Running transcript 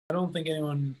don't think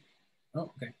anyone.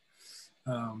 Oh, okay.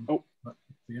 But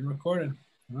being recorded.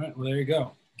 All right. Well, there you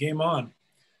go. Game on.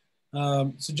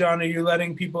 So, John, are you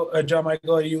letting people? John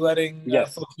Michael, are you letting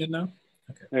Yes. folks in now?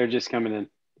 Okay. They're just coming in.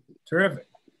 Terrific.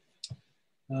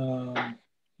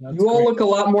 You all look a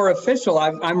lot more official.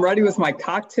 I'm ready with my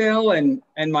cocktail and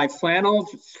my flannel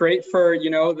straight for,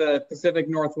 the Pacific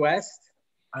Northwest.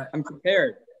 I'm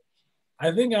prepared.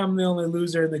 I think I'm the only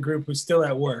loser in the group who's still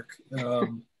at work.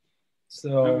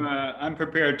 So I'm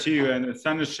prepared too, and the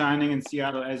sun is shining in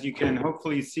Seattle, as you can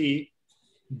hopefully see.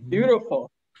 Beautiful.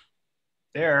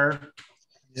 There.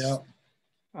 Yeah.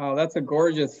 Oh, that's a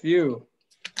gorgeous view.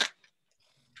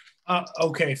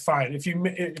 Okay, fine. If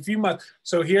you must,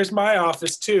 so here's my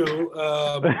office too.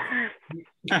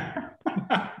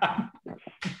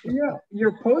 Yeah,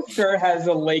 your poster has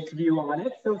a lake view on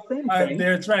it, so same thing.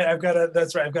 That's right. I've got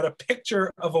a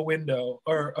picture of a window,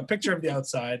 or a picture of the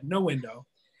outside, no window.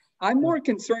 I'm more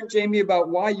concerned, Jamie, about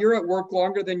why you're at work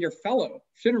longer than your fellow.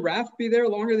 Shouldn't Raf be there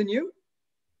longer than you?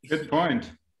 Good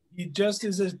point. It's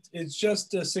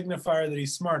just a signifier that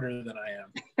he's smarter than I am.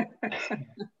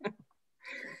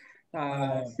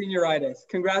 Senioritis.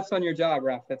 Congrats on your job,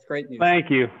 Raf. That's great news. Thank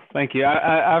you.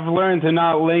 I've learned to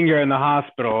not linger in the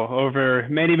hospital over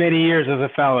many, many years as a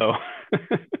fellow.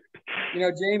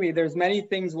 Jamie, there's many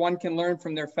things one can learn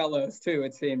from their fellows too,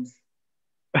 it seems.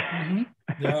 Mm-hmm.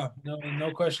 Yeah,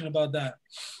 no question about that.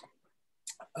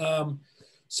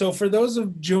 So for those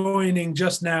of joining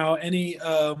just now,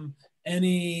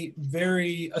 any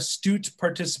very astute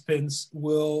participants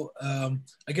will,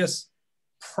 I guess,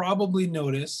 probably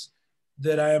notice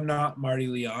that I am not Marty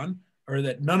Leon, or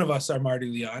that none of us are Marty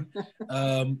Leon.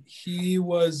 He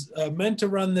was meant to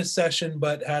run this session,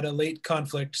 but had a late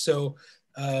conflict. So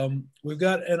we've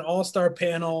got an all-star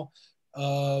panel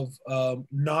of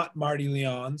not Marty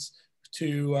Leons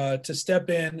to step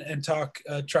in and talk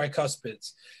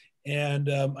tricuspids. And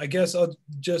I guess I'll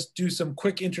just do some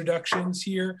quick introductions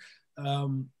here.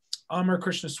 Amar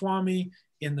Krishnaswamy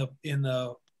in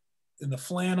the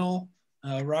flannel,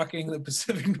 rocking the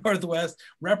Pacific Northwest,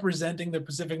 representing the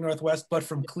Pacific Northwest, but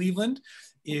from Cleveland,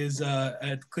 is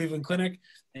at Cleveland Clinic,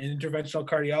 an interventional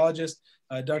cardiologist.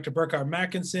 Dr. Burkhard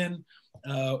Mackensen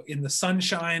in the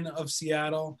sunshine of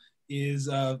Seattle is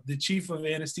the chief of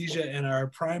anesthesia and our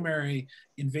primary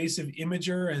invasive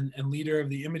imager and leader of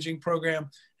the imaging program.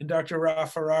 And Dr.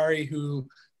 Raf Harari, who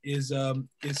is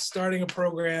starting a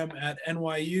program at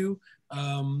NYU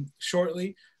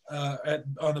shortly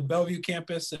on the Bellevue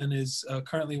campus, and is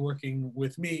currently working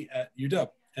with me at UW.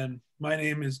 And my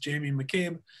name is Jamie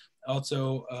McCabe,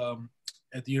 also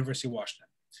at the University of Washington.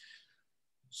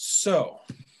 So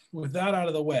with that out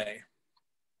of the way,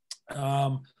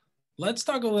 let's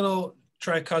talk a little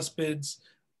tricuspids.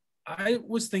 I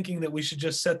was thinking that we should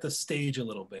just set the stage a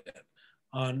little bit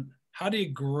on how do you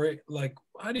grade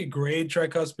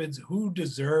tricuspids? Who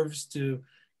deserves to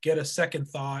get a second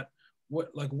thought?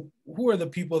 Who are the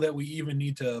people that we even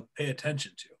need to pay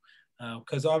attention to?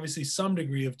 Because obviously some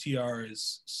degree of TR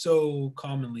is so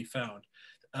commonly found.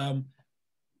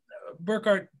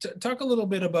 Burkhard, talk a little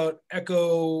bit about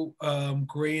echo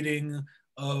grading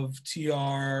of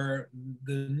TR,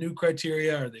 the new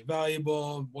criteria. Are they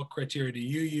valuable? What criteria do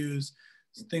you use?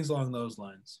 Things along those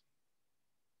lines.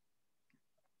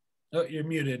 Oh, you're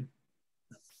muted.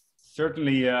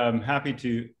 Certainly happy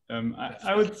to.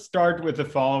 I would start with the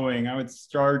following. I would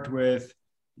start with,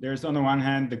 there's on the one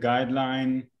hand, the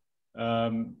guideline,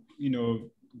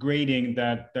 grading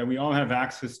that we all have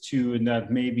access to, and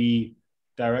that may be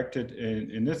directed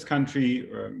in this country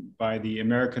by the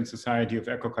American Society of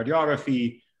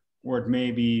Echocardiography, or it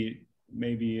may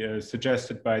be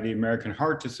suggested by the American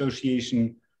Heart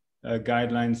Association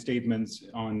guideline statements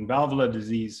on valvular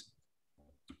disease.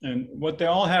 And what they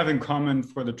all have in common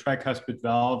for the tricuspid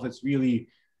valve is really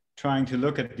trying to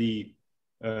look at the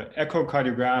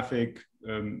echocardiographic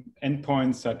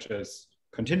endpoints such as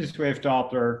continuous wave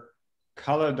Doppler,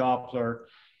 color Doppler,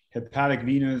 hepatic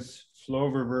venous, flow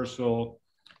reversal,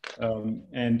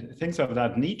 and things of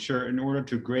that nature in order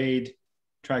to grade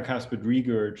tricuspid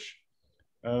regurg.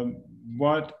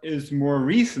 What is more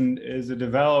recent is a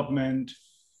development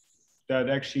that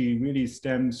actually really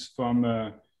stems from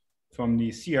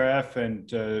the CRF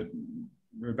and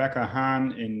Rebecca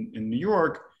Hahn in New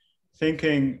York,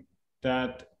 thinking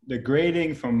that the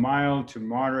grading from mild to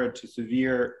moderate to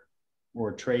severe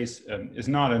or trace is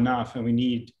not enough, and we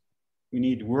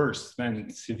need worse than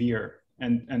severe.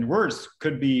 And worse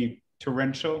could be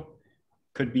torrential,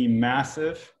 could be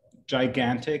massive,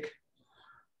 gigantic,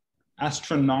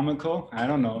 astronomical, I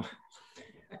don't know.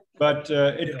 But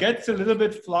it gets a little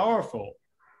bit flowerful.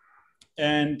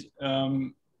 And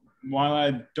while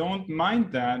I don't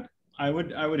mind that, I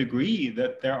would agree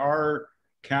that there are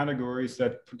categories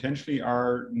that potentially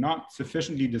are not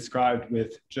sufficiently described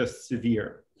with just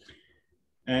severe.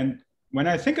 And when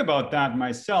I think about that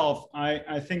myself,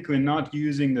 I think we're not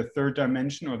using the third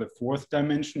dimension or the fourth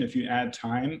dimension if you add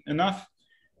time enough.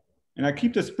 And I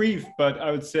keep this brief, but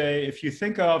I would say if you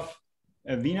think of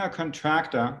a vena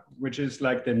contracta, which is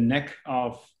like the neck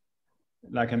of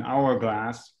like an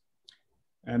hourglass,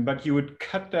 but you would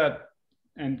cut that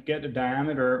and get a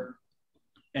diameter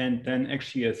and then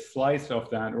actually a slice of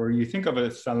that, or you think of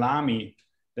a salami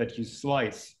that you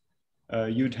slice,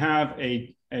 you'd have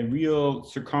a real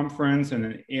circumference and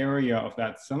an area of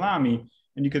that salami.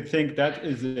 And you could think that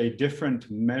is a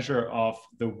different measure of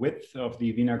the width of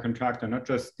the vena contracta, not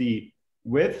just the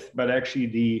width, but actually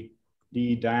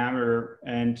the diameter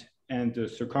and the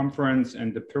circumference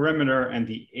and the perimeter and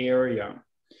the area.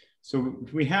 So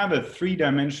if we have a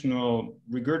three-dimensional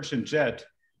regurgitant jet,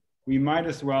 we might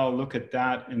as well look at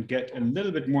that and get a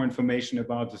little bit more information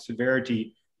about the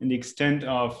severity and the extent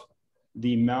of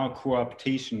the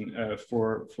malcoaptation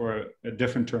for a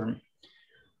different term.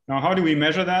 Now, how do we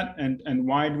measure that, and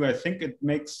why do I think it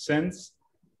makes sense?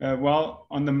 Well,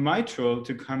 on the mitral,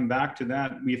 to come back to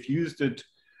that, we've used it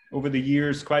over the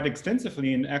years quite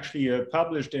extensively and actually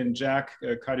published in JACC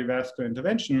Cardiovascular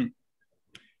Intervention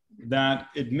that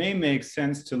it may make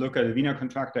sense to look at a vena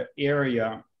contracta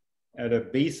area at a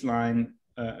baseline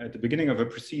at the beginning of a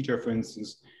procedure, for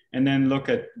instance, and then look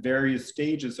at various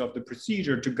stages of the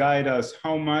procedure to guide us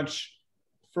how much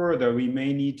further we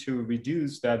may need to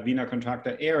reduce that vena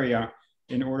contracta area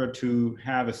in order to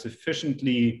have a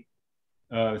sufficiently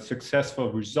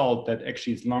successful result that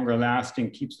actually is longer lasting,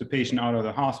 keeps the patient out of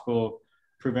the hospital,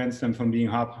 prevents them from being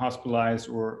hospitalized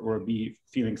or be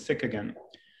feeling sick again.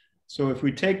 So if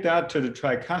we take that to the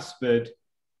tricuspid,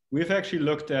 we've actually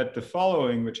looked at the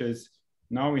following, which is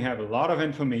now we have a lot of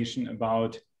information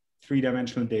about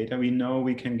three-dimensional data. We know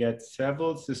we can get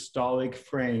several systolic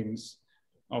frames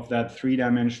of that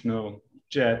three-dimensional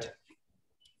jet.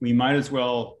 We might as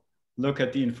well look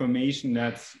at the information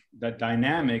that's that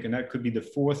dynamic, and that could be the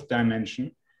fourth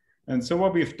dimension. And so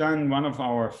what we've done, one of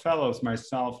our fellows,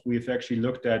 myself, we've actually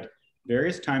looked at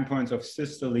various time points of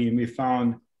systole, and we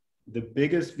found the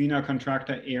biggest vena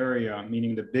contracta area,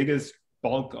 meaning the biggest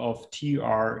bulk of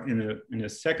TR in a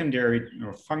secondary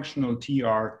or functional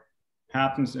TR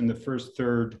happens in the first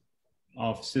third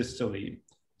of systole.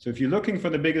 So if you're looking for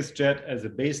the biggest jet as a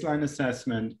baseline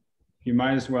assessment, you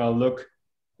might as well look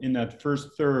in that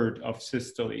first third of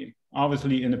systole.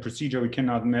 Obviously, in the procedure, we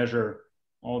cannot measure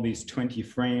all these 20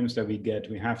 frames that we get.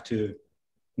 We have to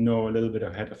know a little bit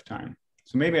ahead of time.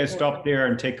 So maybe I stop there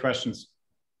and take questions.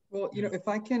 Well, you know, if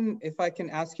I can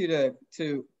ask you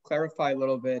to clarify a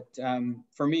little bit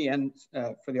for me and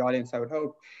for the audience, I would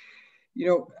hope. You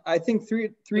know, I think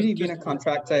 3D vena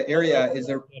contracta area is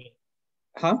a,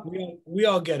 huh? We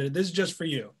all get it. This is just for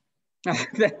you.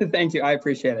 Thank you. I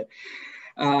appreciate it.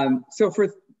 So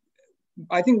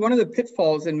I think one of the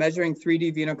pitfalls in measuring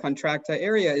 3D vena contracta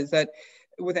area is that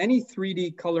with any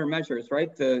 3D color measures,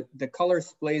 right, the color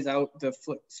splays out, the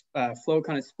flow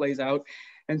kind of splays out.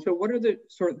 And so what are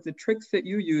the tricks that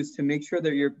you use to make sure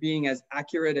that you're being as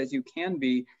accurate as you can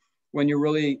be when you're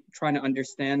really trying to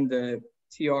understand the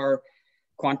TR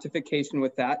quantification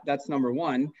with that? That's number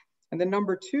one. And then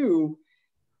number two,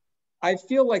 I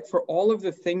feel like for all of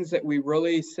the things that we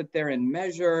really sit there and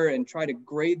measure and try to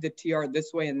grade the TR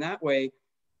this way and that way,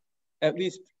 at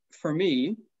least for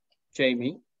me,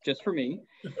 Jamie, just for me,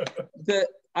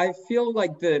 I feel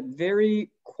like the very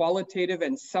qualitative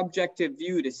and subjective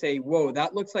view to say, whoa,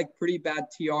 that looks like pretty bad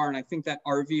TR, and I think that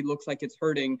RV looks like it's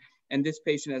hurting, and this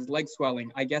patient has leg swelling,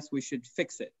 I guess we should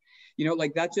fix it. You know,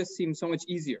 like that just seems so much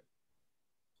easier.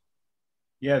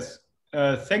 Yes,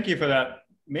 thank you for that.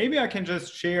 Maybe I can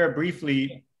just share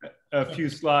briefly a few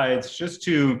slides just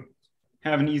to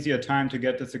have an easier time to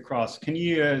get this across. Can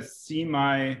you see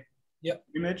my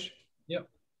image? Yep.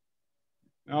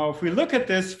 Now, if we look at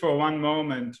this for one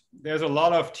moment, there's a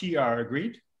lot of TR,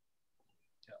 agreed?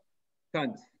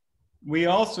 Tons. We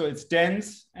also, it's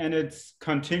dense and it's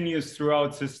continuous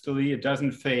throughout systole. It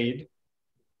doesn't fade.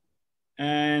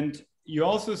 And you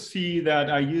also see that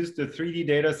I used the 3D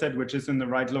data set, which is in the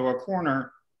right lower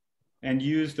corner, and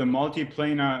used the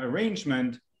multiplanar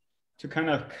arrangement to kind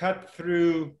of cut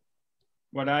through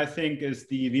what I think is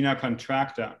the vena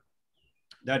contracta.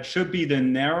 That should be the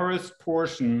narrowest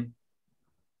portion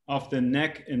of the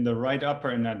neck in the right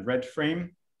upper in that red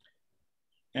frame.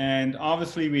 And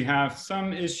obviously we have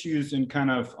some issues in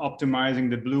kind of optimizing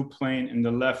the blue plane in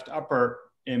the left upper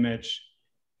image.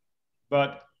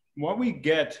 But what we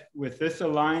get with this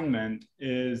alignment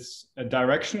is a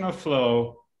direction of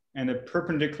flow and a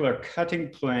perpendicular cutting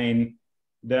plane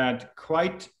that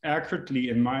quite accurately,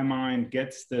 in my mind,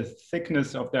 gets the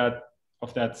thickness of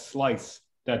that slice,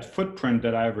 that footprint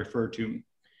that I referred to.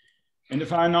 And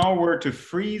if I now were to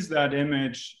freeze that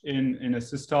image in a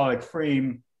systolic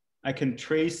frame, I can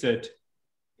trace it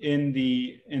in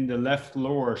the left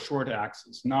lower short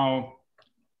axis. Now,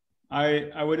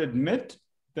 I would admit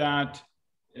that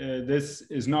this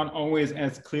is not always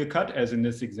as clear-cut as in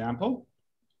this example,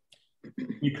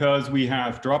 because we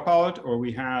have dropout or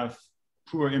we have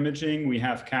poor imaging, we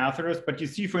have catheters. But you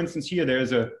see, for instance, here,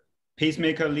 there's a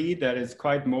pacemaker lead that is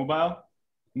quite mobile,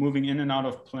 moving in and out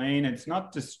of plane. It's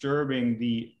not disturbing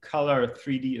the color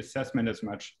 3D assessment as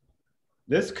much.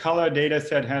 This color data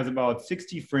set has about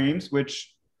 60 frames,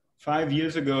 which 5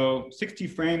 years ago, 60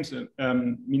 frames,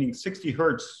 meaning 60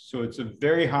 Hertz. So it's a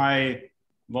very high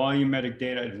volumetric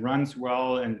data. It runs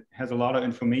well and has a lot of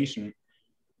information.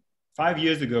 5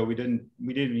 years ago, we didn't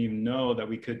even know that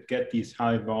we could get these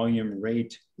high volume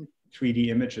rate 3D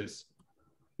images.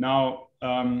 Now,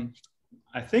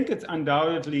 I think it's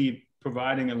undoubtedly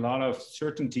providing a lot of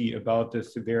certainty about the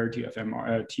severity of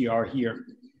TR here.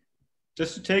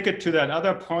 Just to take it to that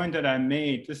other point that I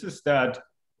made, this is that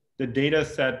the data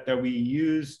set that we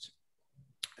used,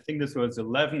 I think this was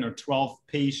 11 or 12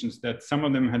 patients, that some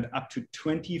of them had up to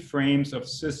 20 frames of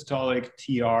systolic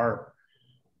TR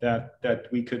that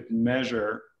we could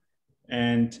measure.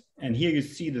 And here you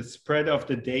see the spread of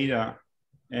the data,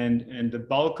 and the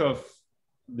bulk of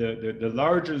the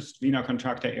largest vena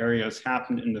contracta areas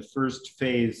happened in the first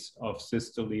phase of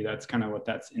systole. That's kind of what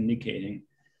that's indicating.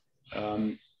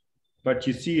 But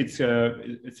you see, it's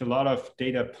a lot of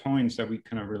data points that we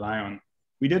kind of rely on.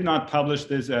 We did not publish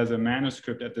this as a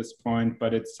manuscript at this point,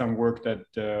 but it's some work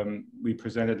that we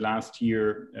presented last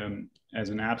year as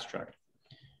an abstract.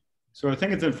 So I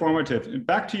think it's informative. And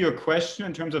back to your question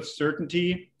in terms of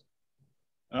certainty,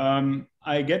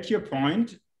 I get your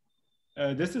point.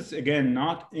 This is, again,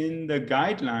 not in the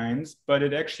guidelines, but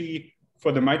it actually,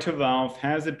 for the mitral valve,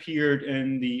 has appeared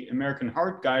in the American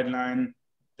Heart Guideline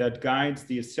that guides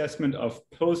the assessment of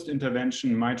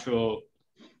post-intervention mitral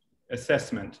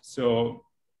assessment. So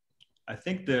I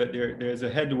think that there's a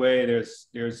headway,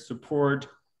 there's support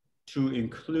to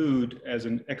include as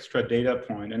an extra data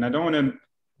point. And I don't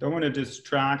want to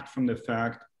distract from the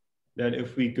fact that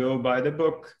if we go by the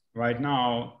book right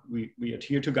now, we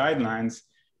adhere to guidelines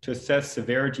to assess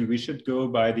severity. We should go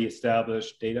by the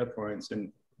established data points,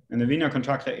 and the vena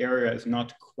contracta area is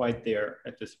not quite there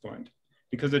at this point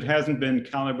because it hasn't been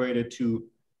calibrated to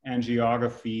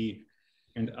angiography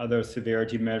and other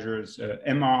severity measures.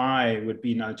 MRI would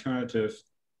be an alternative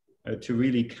to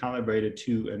really calibrate it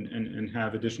to and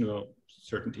have additional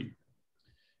certainty.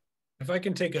 If I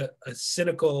can take a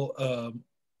cynical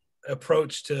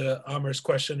approach to Amar's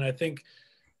question, I think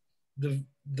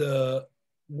the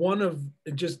one of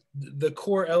just the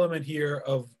core element here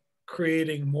of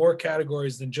creating more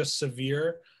categories than just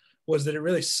severe was that it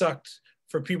really sucked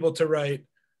for people to write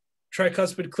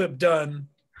tricuspid clip done,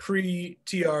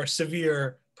 pre-TR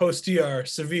severe, post-TR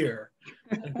severe.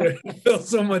 It felt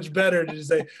so much better to just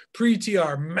say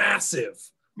pre-TR massive,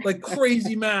 like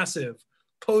crazy massive,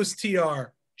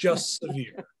 post-TR just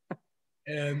severe.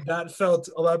 And that felt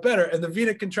a lot better. And the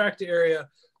vena contracta area,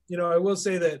 you know, I will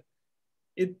say that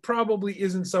it probably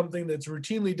isn't something that's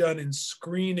routinely done in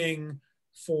screening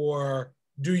for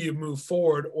do you move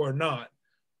forward or not.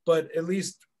 But at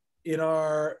least in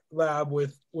our lab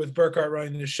with Burkhard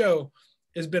running the show,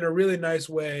 has been a really nice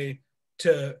way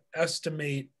to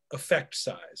estimate effect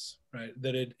size, right?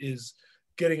 That it is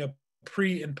getting a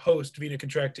pre and post vena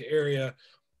contracta area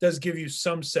does give you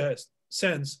some sense,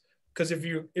 because if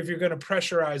you're going to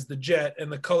pressurize the jet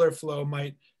and the color flow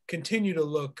might continue to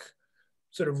look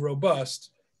sort of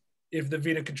robust, if the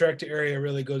vena contracta area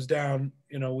really goes down,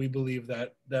 you know, we believe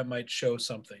that that might show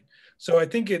something. So I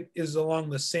think it is along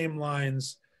the same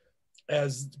lines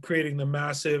as creating the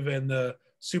massive and the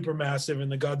supermassive and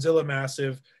the Godzilla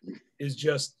massive, is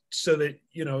just so that,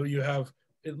 you know, you have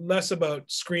less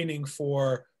about screening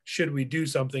for should we do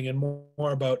something and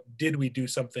more about did we do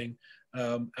something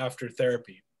after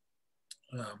therapy.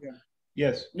 Yeah.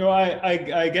 Yes, no,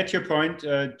 I get your point,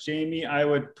 Jamie. I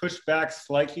would push back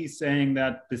slightly, saying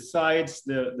that besides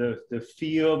the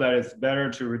feel that it's better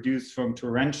to reduce from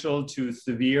torrential to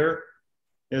severe,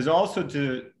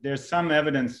 there's some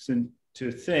evidence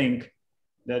to think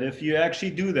that if you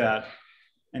actually do that,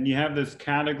 and you have this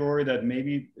category that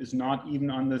maybe is not even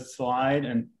on the slide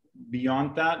and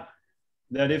beyond that,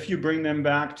 that if you bring them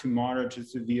back to moderate to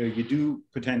severe, you do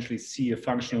potentially see a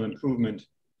functional improvement.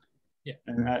 Yeah.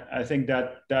 And I think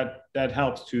that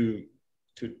helps to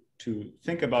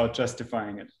think about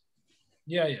justifying it.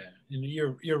 Yeah, yeah, and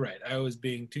you're right. I was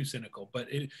being too cynical, but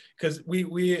because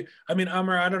I mean,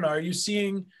 Amar, I don't know. Are you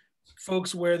seeing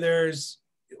folks where there's?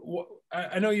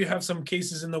 I know you have some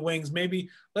cases in the wings. Maybe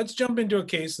let's jump into a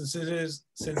case since this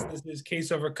is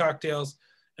case over cocktails,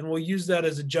 and we'll use that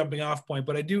as a jumping off point.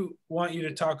 But I do want you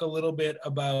to talk a little bit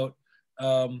about,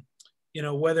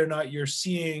 whether or not you're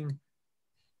seeing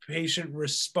patient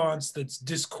response that's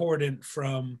discordant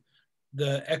from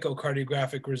the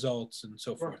echocardiographic results and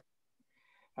so forth.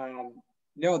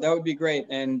 No, that would be great.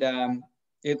 And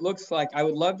it looks like, I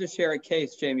would love to share a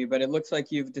case, Jamie, but it looks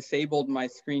like you've disabled my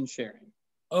screen sharing.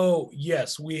 Oh,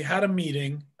 yes, we had a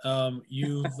meeting.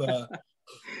 You've...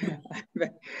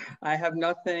 I have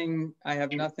nothing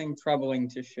troubling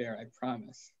to share, I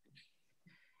promise.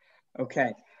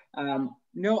 Okay.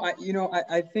 No,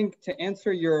 I think to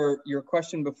answer your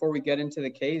question before we get into the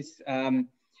case,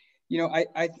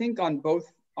 I think on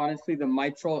both, honestly, the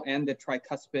mitral and the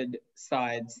tricuspid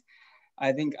sides,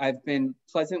 I think I've been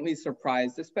pleasantly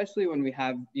surprised, especially when we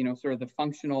have, sort of the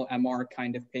functional MR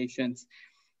kind of patients.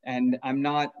 And I'm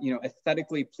not,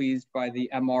 aesthetically pleased by the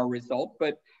MR result,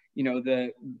 but,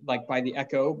 by the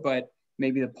echo, but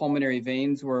maybe the pulmonary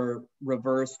veins were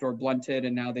reversed or blunted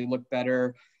and now they look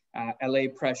better. LA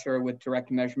pressure with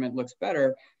direct measurement looks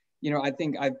better. I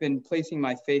think I've been placing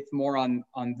my faith more on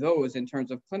those in terms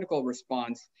of clinical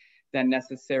response than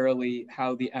necessarily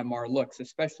how the MR looks,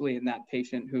 especially in that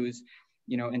patient whose,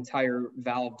 entire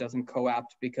valve doesn't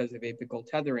coapt because of apical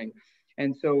tethering.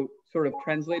 And so sort of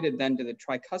translated then to the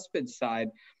tricuspid side,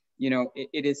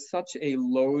 it is such a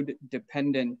load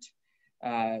dependent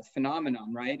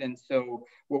phenomenon, right? And so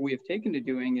what we have taken to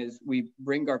doing is we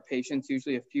bring our patients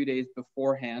usually a few days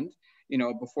beforehand,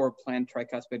 before planned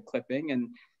tricuspid clipping, and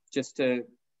just to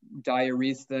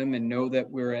diurese them and know that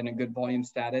we're in a good volume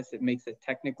status. It makes it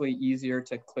technically easier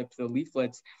to clip the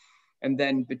leaflets. And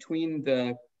then between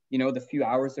the few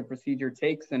hours the procedure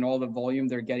takes and all the volume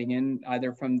they're getting in,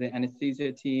 either from the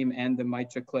anesthesia team and the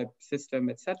MitraClip system,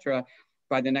 et cetera,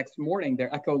 by the next morning,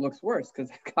 their echo looks worse because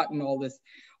they've gotten all this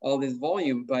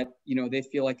volume, but, they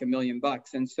feel like $1 million.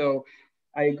 And so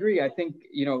I agree. I think,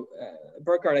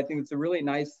 Burkhard, I think it's a really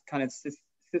nice kind of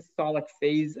systolic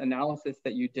phase analysis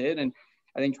that you did. And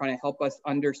I think trying to help us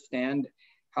understand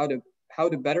how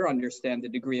to better understand the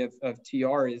degree of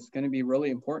TR is going to be really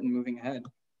important moving ahead.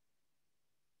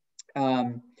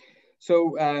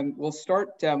 We'll start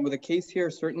with a case here.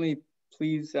 Certainly,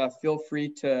 please feel free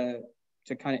to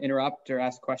kind of interrupt or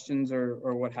ask questions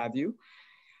or what have you.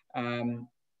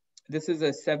 This is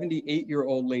a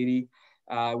 78-year-old lady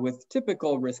with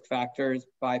typical risk factors: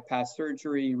 bypass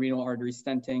surgery, renal artery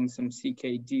stenting, some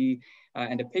CKD,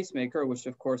 and a pacemaker, which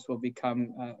of course will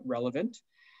become relevant.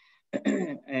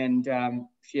 And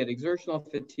she had exertional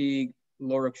fatigue,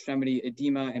 lower extremity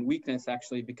edema, and weakness,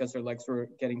 actually, because her legs were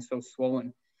getting so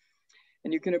swollen.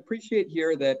 And you can appreciate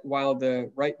here that while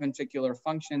the right ventricular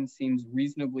function seems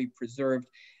reasonably preserved,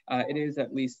 it is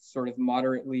at least sort of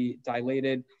moderately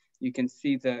dilated. You can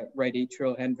see the right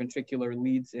atrial and ventricular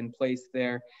leads in place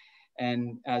there.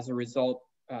 And as a result,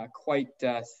 quite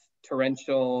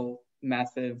torrential,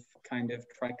 massive kind of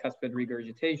tricuspid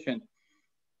regurgitation.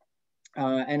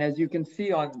 And as you can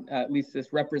see on at least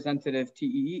this representative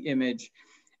TEE image,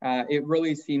 it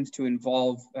really seems to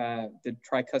involve the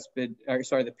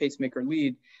pacemaker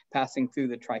lead passing through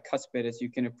the tricuspid, as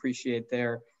you can appreciate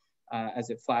there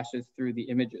as it flashes through the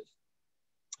images.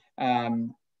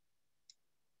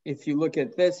 If you look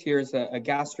at this, here's a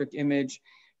gastric image.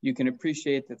 You can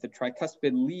appreciate that the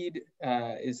tricuspid lead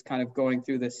is kind of going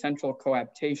through the central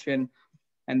coaptation.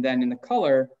 And then in the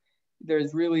color,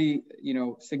 there's really,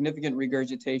 significant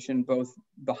regurgitation both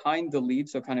behind the lead,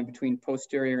 so kind of between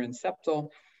posterior and septal,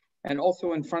 and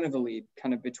also in front of the lead,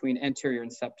 kind of between anterior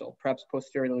and septal. Perhaps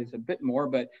posteriorly is a bit more,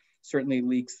 but certainly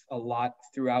leaks a lot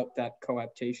throughout that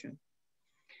coaptation.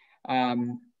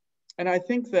 And I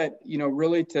think that,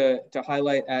 really to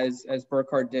highlight, as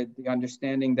Burkhard did, the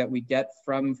understanding that we get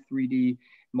from 3D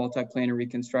multiplanar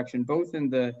reconstruction, both in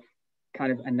the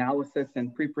kind of analysis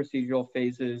and pre-procedural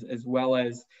phases, as well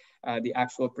as the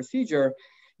actual procedure,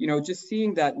 just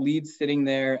seeing that lead sitting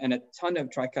there and a ton of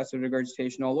tricuspid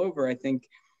regurgitation all over, I think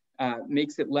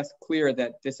makes it less clear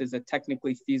that this is a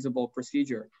technically feasible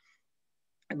procedure.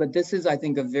 But this is, I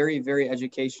think, a very, very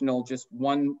educational, just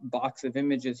one box of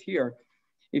images here.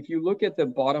 If you look at the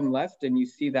bottom left and you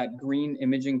see that green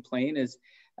imaging plane is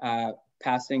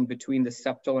passing between the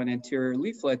septal and anterior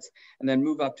leaflets, and then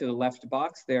move up to the left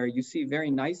box there, you see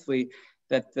very nicely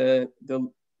that the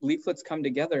leaflets come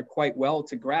together quite well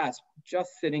to grasp,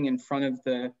 just sitting in front of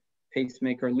the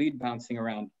pacemaker lead bouncing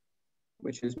around,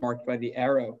 which is marked by the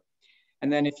arrow.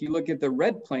 And then if you look at the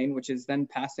red plane, which is then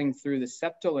passing through the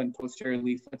septal and posterior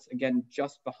leaflets, again,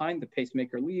 just behind the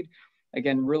pacemaker lead,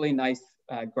 again, really nice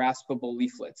graspable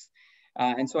leaflets.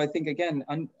 And so I think, again,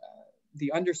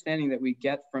 the understanding that we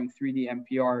get from 3D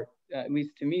MPR, at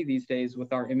least to me these days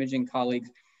with our imaging colleagues,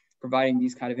 providing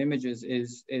these kind of images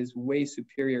is way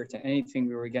superior to anything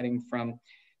we were getting from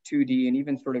 2D and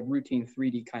even sort of routine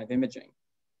 3D kind of imaging.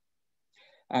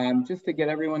 Just to get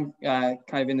everyone kind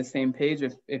of in the same page,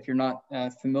 if you're not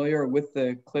familiar with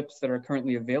the clips that are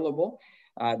currently available,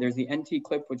 there's the NT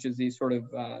clip, which is the sort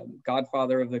of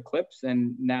godfather of the clips.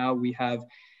 And now we have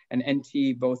an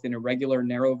NT both in a regular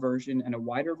narrow version and a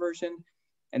wider version,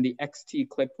 and the XT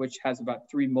clip, which has about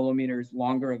 3 millimeters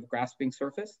longer of grasping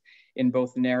surface in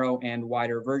both narrow and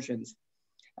wider versions.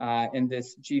 And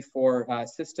this G4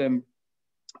 system,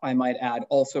 I might add,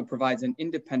 also provides an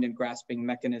independent grasping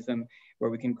mechanism where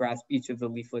we can grasp each of the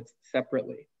leaflets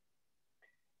separately.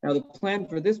 Now, the plan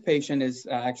for this patient is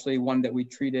actually one that we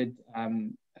treated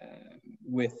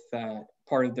with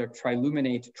part of their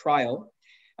Triluminate trial.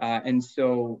 And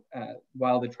so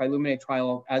while the Triluminate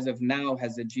trial, as of now,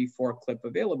 has a G4 clip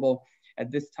available,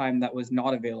 at this time that was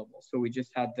not available. So we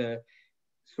just had the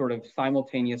sort of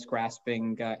simultaneous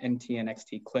grasping NT and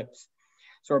XT clips.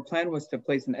 So our plan was to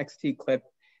place an XT clip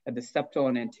at the septal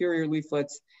and anterior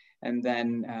leaflets, and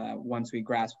then once we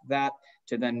grasped that,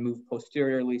 to then move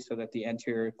posteriorly so that the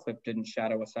anterior clip didn't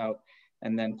shadow us out,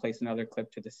 and then place another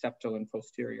clip to the septal and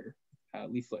posterior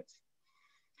leaflets.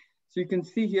 So you can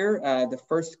see here the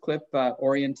first clip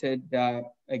oriented,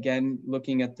 again,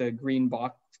 looking at the green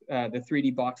box, the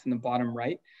 3D box in the bottom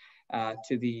right,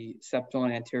 to the septal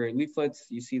and anterior leaflets.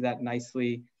 You see that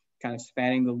nicely kind of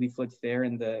spanning the leaflets there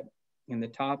in the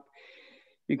top.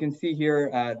 You can see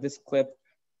here this clip,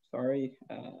 sorry,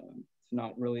 it's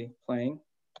not really playing.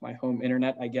 My home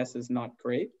internet, I guess, is not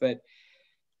great, but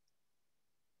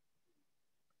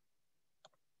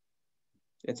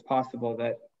it's possible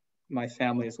that my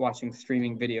family is watching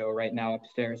streaming video right now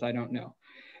upstairs. I don't know.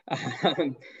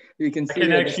 You can see. I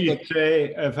can actually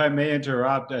say, if I may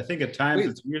interrupt, I think at times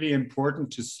it's really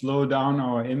important to slow down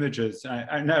our images.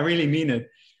 I really mean it,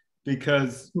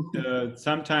 because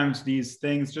sometimes these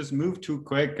things just move too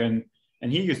quick, and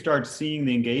here you start seeing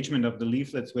the engagement of the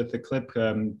leaflets with the clip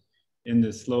in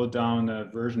the slowed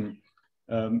down version.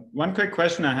 One quick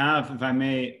question I have, if I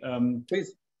may.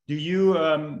 Please. Do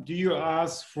you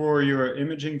ask for your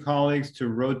imaging colleagues to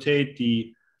rotate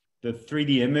the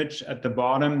 3D image at the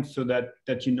bottom so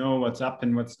that you know what's up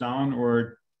and what's down,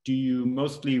 or do you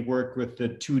mostly work with the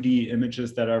 2D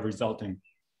images that are resulting?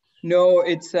 No,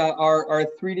 it's our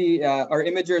 3D, our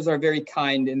imagers are very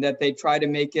kind in that they try to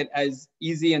make it as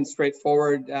easy and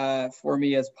straightforward for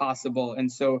me as possible. And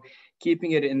so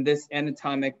keeping it in this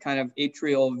anatomic kind of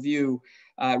atrial view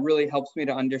really helps me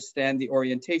to understand the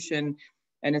orientation.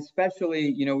 And especially,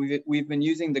 you know, we've been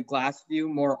using the glass view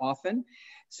more often.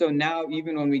 So now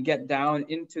even when we get down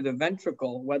into the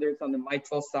ventricle, whether it's on the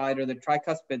mitral side or the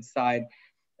tricuspid side,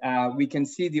 we can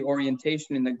see the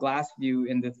orientation in the glass view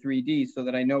in the 3D so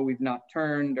that I know we've not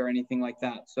turned or anything like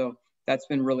that. So that's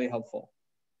been really helpful.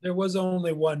 There was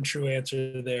only one true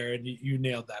answer there, and you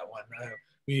nailed that one.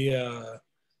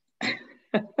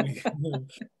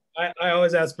 I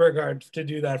always ask Burkhard to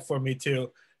do that for me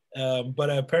too. But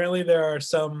apparently there are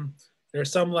some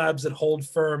labs that hold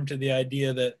firm to the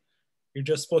idea that you're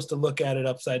just supposed to look at it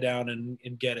upside down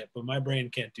and get it, but my brain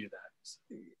can't do that.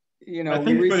 You know, I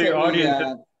think for the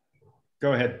audience,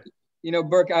 go ahead. You know,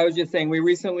 Burke, I was just saying, we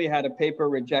recently had a paper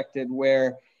rejected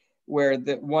where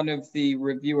one of the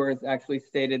reviewers actually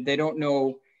stated they don't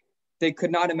know, they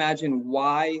could not imagine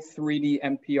why 3D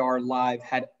MPR Live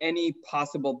had any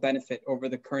possible benefit over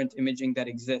the current imaging that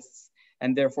exists,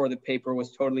 and therefore the paper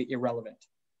was totally irrelevant.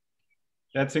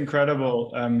 That's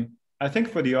incredible. I think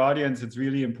for the audience, it's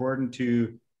really important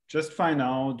to just find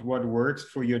out what works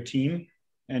for your team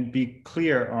and be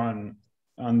clear on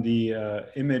the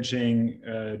imaging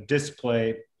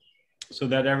display so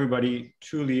that everybody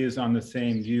truly is on the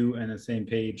same view and the same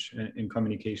page in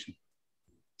communication.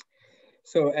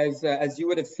 So as you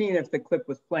would have seen if the clip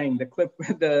was playing,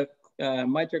 the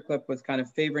mitral clip was kind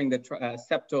of favoring the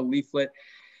septal leaflet.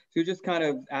 So we just kind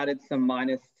of added some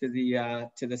minus to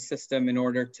the system in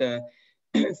order to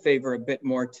favor a bit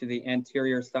more to the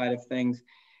anterior side of things.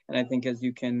 And I think as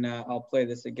you can, I'll play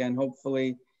this again,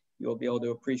 hopefully you'll be able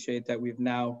to appreciate that we've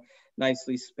now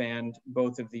nicely spanned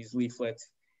both of these leaflets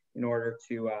in order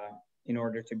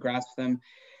to grasp them.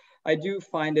 I do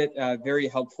find it very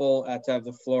helpful to have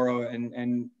the fluoro,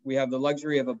 and we have the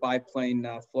luxury of a biplane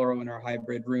fluoro in our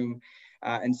hybrid room.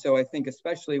 And so I think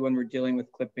especially when we're dealing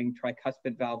with clipping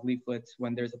tricuspid valve leaflets,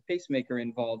 when there's a pacemaker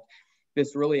involved,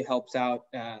 this really helps out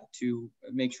to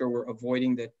make sure we're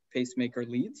avoiding the pacemaker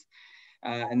leads.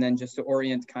 And then just to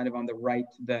orient kind of on the right,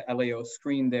 the LAO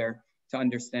screen there to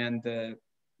understand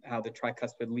how the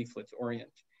tricuspid leaflets orient.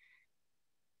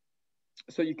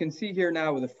 So you can see here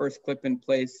now with the first clip in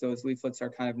place, those leaflets are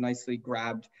kind of nicely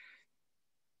grabbed.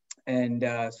 And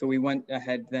so we went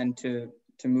ahead then to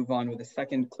move on with a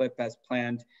second clip as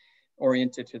planned,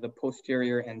 oriented to the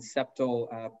posterior and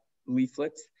septal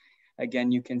leaflets.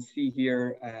 Again, you can see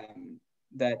here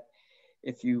that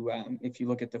if you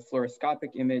look at the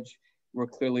fluoroscopic image, we're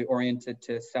clearly oriented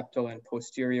to septal and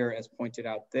posterior as pointed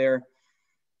out there.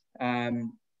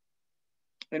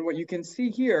 And what you can see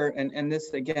here, and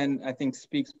this again, I think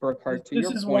speaks, Burkhard, to your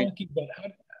point. This is wonky,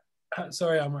 but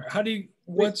sorry, Amar,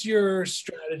 what's your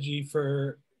strategy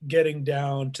for getting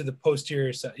down to the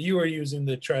posterior side? You are using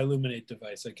the Triluminate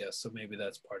device, I guess, so maybe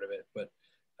that's part of it, but.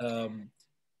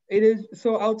 It is,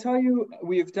 so I'll tell you,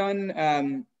 we've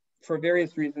done, for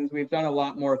various reasons, we've done a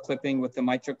lot more clipping with the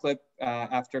MitraClip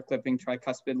after clipping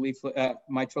tricuspid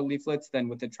mitral leaflets than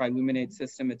with the Triluminate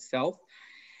system itself.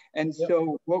 And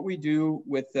so what we do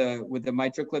with the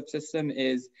MitraClip system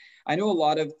is, I know a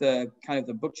lot of the kind of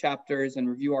the book chapters and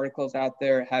review articles out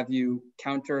there have you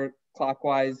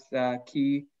counterclockwise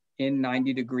key in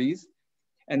 90 degrees.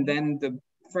 And then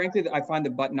frankly, I find the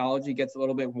buttonology gets a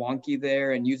little bit wonky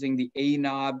there, and using the A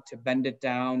knob to bend it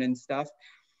down and stuff.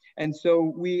 And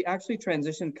so we actually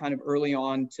transitioned kind of early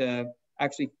on to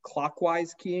actually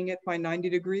clockwise keying it by 90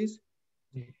 degrees.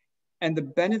 And the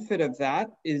benefit of that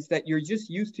is that you're just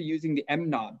used to using the M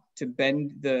knob to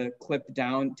bend the clip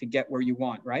down to get where you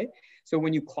want, right? So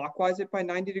when you clockwise it by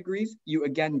 90 degrees, you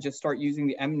again just start using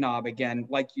the M knob again,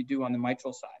 like you do on the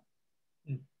mitral side.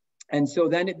 And so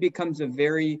then it becomes a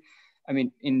very, I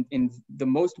mean, in the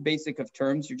most basic of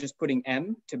terms, you're just putting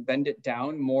M to bend it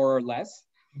down more or less.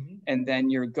 And then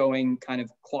you're going kind of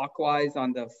clockwise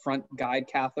on the front guide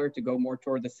catheter to go more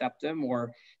toward the septum,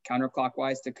 or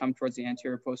counterclockwise to come towards the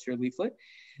anterior posterior leaflet.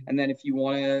 And then if you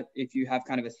have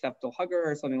kind of a septal hugger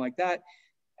or something like that,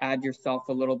 add yourself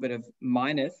a little bit of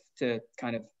minus to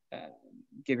kind of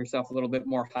give yourself a little bit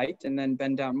more height, and then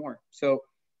bend down more. So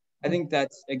I think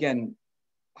that's, again,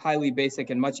 highly basic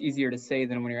and much easier to say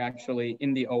than when you're actually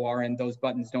in the OR and those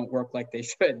buttons don't work like they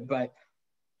should. But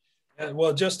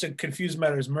well, just to confuse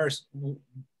matters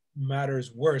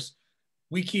worse,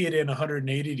 we key it in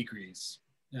 180 degrees.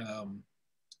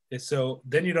 So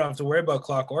then you don't have to worry about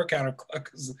clock or counterclock,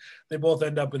 because they both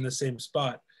end up in the same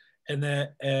spot. And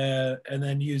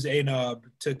then use A knob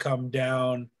to come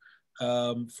down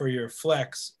for your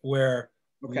flex, where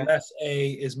less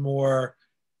A is more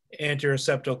anterior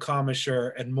septal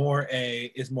commissure and more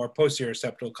A is more posterior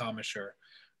septal commissure.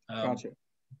 Gotcha.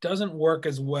 Doesn't work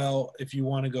as well if you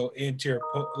want to go anterior,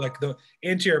 like the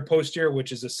anterior posterior,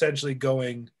 which is essentially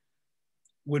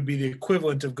would be the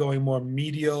equivalent of going more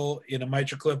medial in a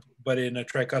MitraClip, but in a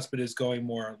tricuspid is going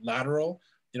more lateral,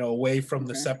 away from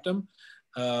the septum,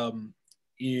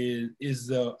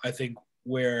 is I think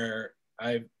where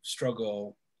I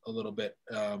struggle a little bit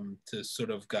to sort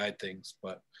of guide things.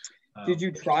 But did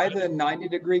you try the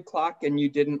 90-degree clock and you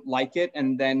didn't like it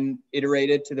and then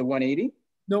iterated to the 180?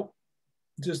 Nope.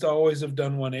 Just always have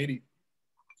done 180.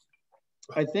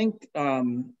 I think, I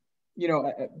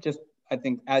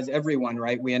think as everyone,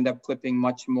 right, we end up clipping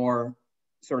much more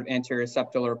sort of anterior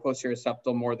septal or posterior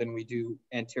septal more than we do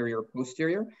anterior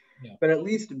posterior. Yeah. But at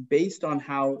least based on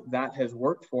how that has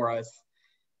worked for us,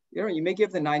 you may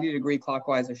give the 90-degree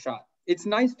clockwise a shot. It's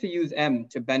nice to use M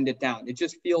to bend it down. It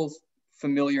just feels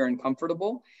familiar and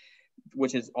comfortable,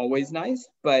 which is always nice.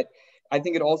 But I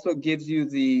think it also gives you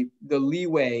the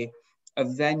leeway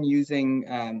of then using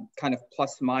kind of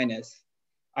plus minus.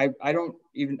 I don't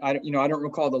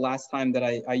recall the last time that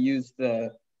I used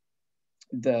the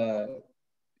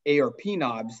A or P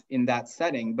knobs in that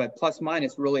setting, but plus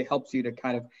minus really helps you to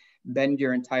kind of bend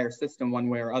your entire system one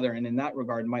way or other, and in that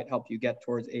regard might help you get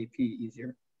towards AP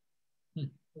easier.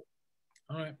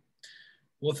 All right,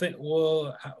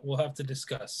 we'll have to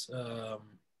discuss.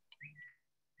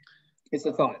 It's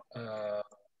a thought.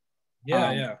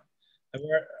 Yeah.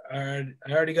 I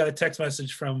already got a text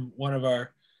message from one of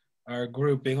our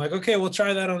group being like, okay, we'll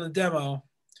try that on the demo.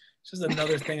 It's just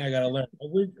another thing I got to learn.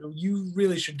 You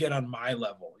really should get on my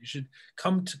level. You should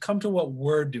come to what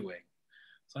we're doing,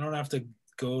 so I don't have to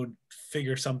go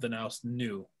figure something else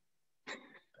new.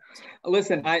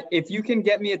 Listen, if you can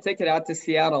get me a ticket out to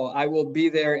Seattle, I will be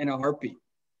there in a heartbeat.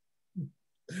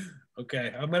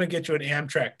 Okay, I'm gonna get you an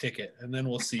Amtrak ticket, and then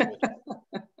we'll see.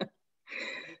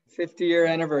 50-year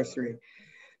anniversary.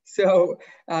 So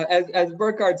as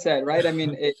Burkhard said, right? I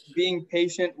mean, being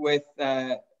patient with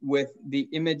the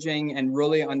imaging and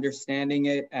really understanding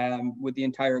it with the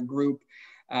entire group,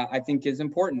 I think is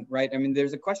important, right? I mean,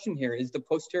 there's a question here: is the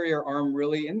posterior arm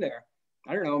really in there?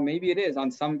 I don't know. Maybe it is.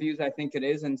 On some views, I think it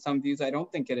is, and some views, I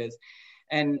don't think it is.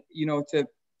 And you know,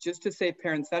 just to say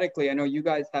parenthetically, I know you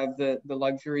guys have the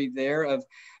luxury there of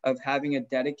having a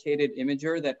dedicated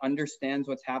imager that understands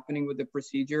what's happening with the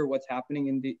procedure, what's happening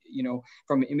in the, you know,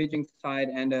 from an imaging side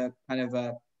and a kind of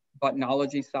a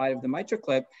buttonology side of the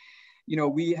MitraClip. You know,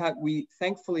 we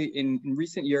thankfully in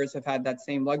recent years have had that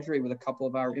same luxury with a couple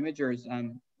of our imagers,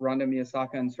 Rhonda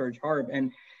Miyasaka and Serge Harb,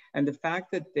 and the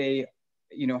fact that they,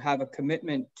 you know, have a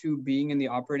commitment to being in the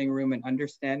operating room and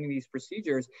understanding these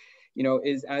procedures, you know,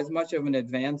 is as much of an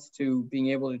advance to being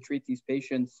able to treat these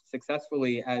patients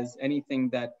successfully as anything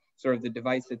that sort of the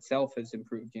device itself has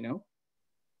improved, you know?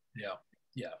 Yeah,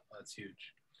 that's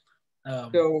huge.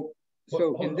 So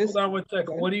hold on one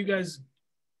second. What do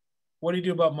you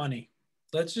do about money?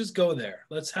 Let's just go there.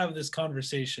 Let's have this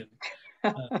conversation.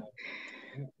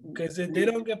 Because they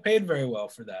don't get paid very well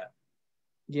for that.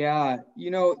 Yeah,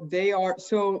 you know, they are.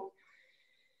 So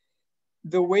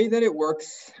the way that it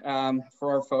works for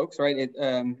our folks, right?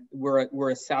 We're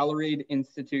a salaried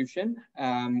institution,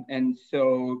 and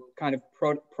so kind of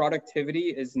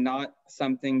productivity is not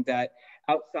something that,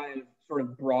 outside of sort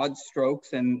of broad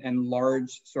strokes and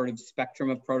large sort of spectrum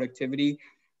of productivity,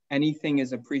 anything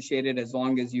is appreciated as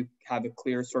long as you have a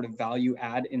clear sort of value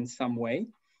add in some way.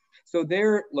 So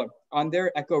look, on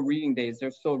their echo reading days,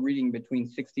 they're still reading between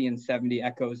 60 and 70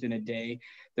 echoes in a day.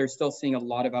 They're still seeing a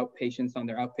lot of outpatients on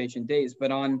their outpatient days,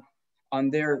 but on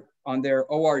their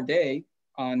OR day,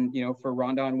 you know, for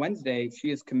Rhonda on Wednesday,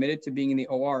 she is committed to being in the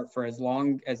OR for as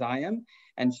long as I am.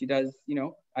 And she does, you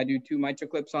know, I do 2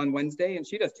 MitraClips on Wednesday and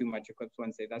she does 2 MitraClips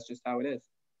Wednesday. That's just how it is.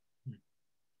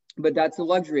 But that's a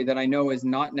luxury that I know is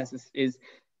not is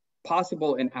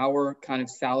possible in our kind of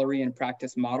salary and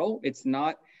practice model. It's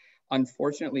not,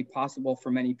 unfortunately, possible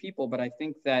for many people, but I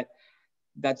think that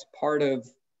that's part of,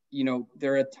 you know,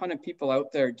 there are a ton of people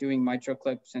out there doing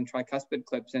MitraClips and tricuspid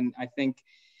clips, and I think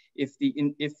if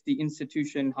the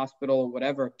institution, hospital,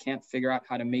 whatever, can't figure out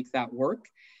how to make that work,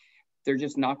 they're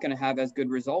just not going to have as good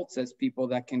results as people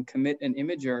that can commit an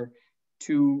imager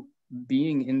to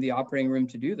being in the operating room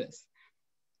to do this.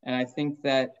 And I think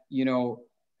that, you know,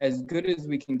 as good as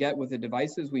we can get with the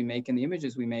devices we make and the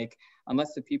images we make,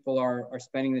 unless the people are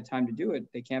spending the time to do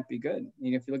it, they can't be good.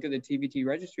 You know, if you look at the TVT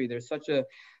registry, there's such a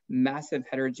massive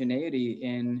heterogeneity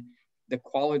in the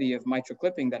quality of mitral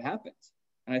clipping that happens.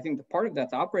 And I think the part of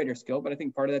that's operator skill, but I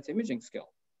think part of that's imaging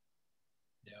skill.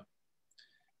 Yeah.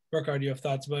 Burkhard, do you have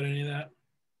thoughts about any of that?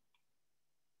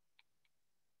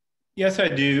 Yes, I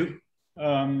do.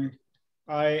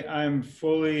 I'm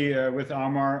fully with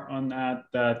Amar on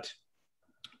that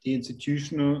the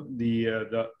institutional,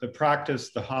 the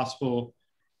practice, the hospital,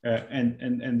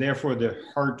 and therefore the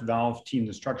heart valve team,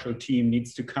 the structural team,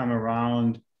 needs to come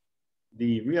around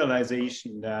the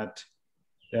realization that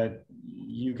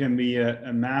you can be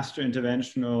a master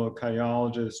interventional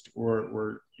cardiologist,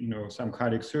 or you know, some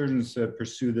cardiac surgeons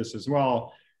pursue this as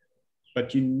well,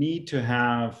 but you need to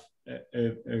have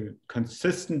a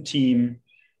consistent team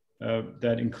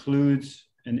that includes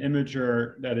an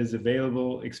imager that is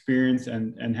available, experienced,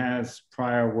 and has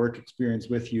prior work experience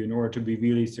with you in order to be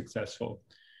really successful.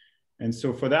 And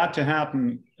so for that to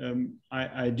happen,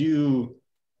 I do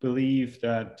believe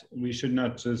that we should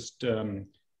not just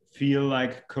feel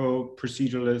like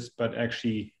co-proceduralists, but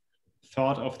actually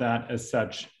thought of that as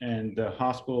such. And the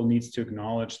hospital needs to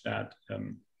acknowledge that.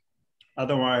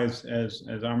 Otherwise, as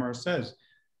Amar says,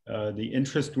 the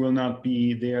interest will not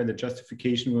be there, the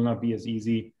justification will not be as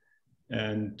easy,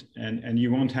 and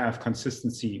you won't have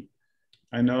consistency.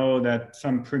 I know that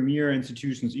some premier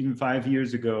institutions, even 5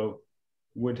 years ago,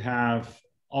 would have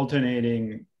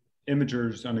alternating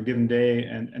imagers on a given day,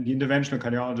 and the interventional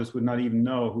cardiologist would not even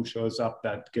know who shows up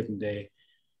that given day.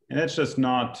 And that's just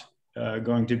not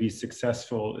going to be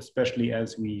successful, especially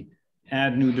as we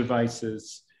add new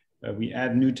devices, we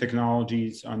add new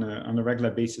technologies on a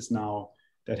regular basis now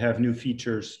that have new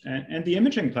features, and the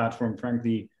imaging platform,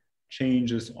 frankly,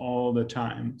 changes all the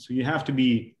time. So you have to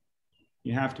be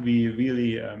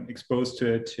really exposed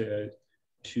to it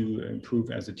to improve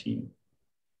as a team.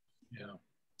 Yeah.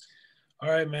 All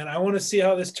right, man. I want to see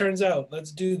how this turns out.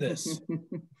 Let's do this.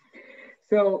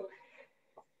 So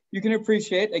you can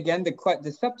appreciate, again, the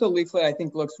septal leaflet, I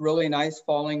think, looks really nice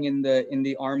falling in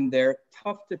the arm there.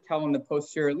 Tough to tell in the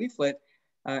posterior leaflet.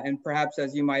 And perhaps,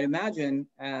 as you might imagine,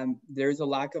 there's a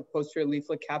lack of posterior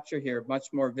leaflet capture here, much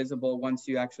more visible once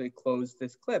you actually close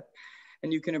this clip.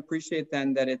 And you can appreciate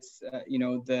then that it's, you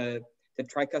know, the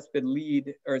tricuspid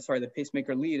lead, or sorry, the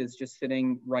pacemaker lead is just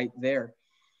sitting right there.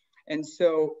 And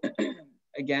so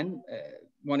again,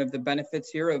 one of the benefits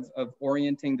here of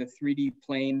orienting the 3D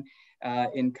plane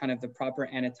in kind of the proper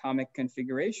anatomic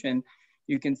configuration,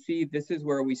 you can see this is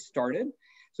where we started.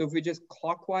 So if we just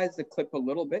clockwise the clip a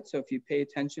little bit, so if you pay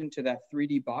attention to that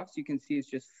 3D box, you can see it's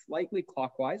just slightly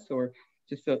clockwise. So we're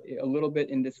just a little bit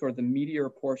into sort of the meatier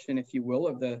portion, if you will,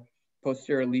 of the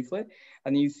posterior leaflet.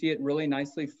 And then you see it really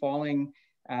nicely falling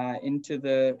into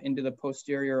the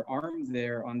posterior arm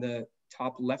there on the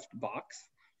top left box.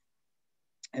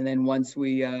 And then once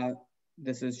we,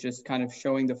 this is just kind of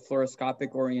showing the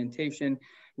fluoroscopic orientation,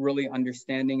 really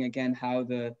understanding again how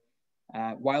the,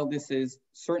 while this is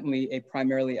certainly a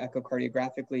primarily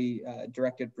echocardiographically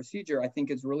directed procedure, I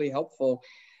think is really helpful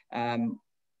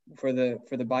for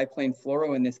the biplane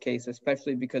fluoro in this case,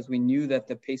 especially because we knew that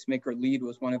the pacemaker lead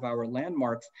was one of our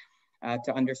landmarks,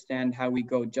 to understand how we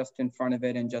go just in front of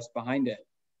it and just behind it.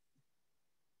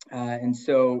 And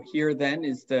so here then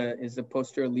is the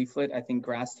posterior leaflet, I think,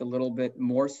 grasped a little bit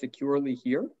more securely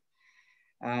here.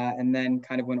 And then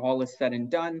kind of when all is said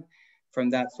and done,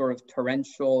 from that sort of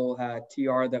torrential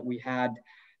TR that we had,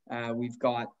 we've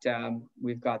got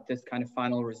this kind of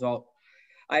final result.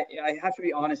 I have to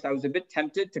be honest, I was a bit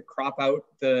tempted to crop out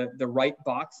the right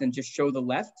box and just show the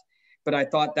left, but I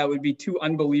thought that would be too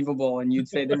unbelievable and you'd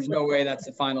say there's no way that's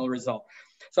the final result.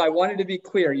 So I wanted to be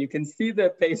clear. You can see the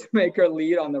pacemaker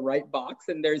lead on the right box,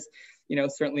 and there's, you know,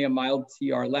 certainly a mild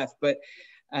TR left. But,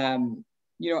 you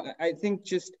know, I think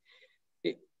just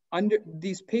under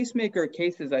these pacemaker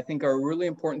cases, I think are a really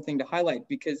important thing to highlight,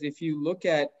 because if you look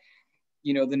at,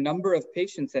 you know, the number of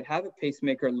patients that have a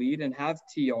pacemaker lead and have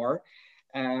TR,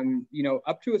 you know,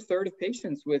 up to a third of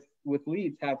patients with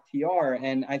leads have TR.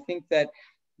 And I think that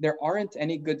there aren't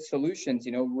any good solutions.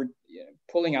 You know, we're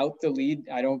pulling out the lead,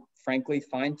 I don't frankly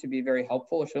find to be very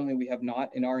helpful. Certainly we have not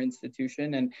in our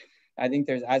institution. And I think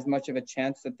there's as much of a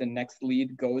chance that the next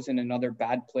lead goes in another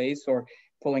bad place, or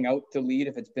pulling out the lead,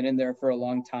 if it's been in there for a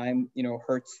long time, you know,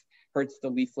 hurts the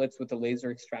leaflets with the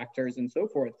laser extractors and so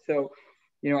forth. So,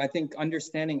 you know, I think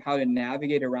understanding how to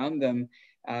navigate around them,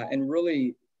 and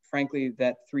really, frankly,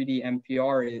 that 3D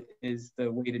MPR is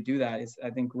the way to do that, is,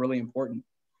 I think, really important.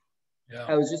 Yeah.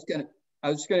 I was just going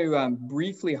to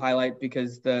briefly highlight,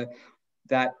 because that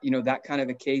kind of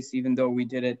a case, even though we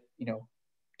did it, you know,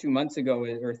 2 months ago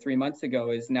or 3 months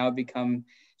ago, is now become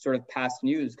sort of past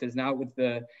news, because now with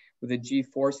the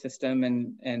G4 system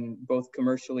and both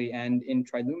commercially and in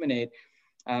Triluminate,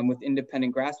 with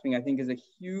independent grasping, I think is a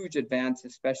huge advance,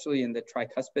 especially in the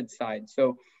tricuspid side.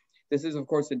 So this is, of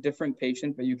course, a different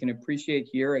patient, but you can appreciate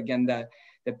here, again, that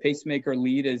the pacemaker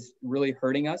lead is really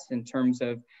hurting us in terms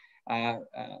of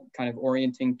kind of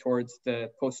orienting towards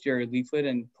the posterior leaflet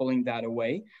and pulling that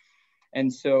away.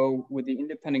 And so with the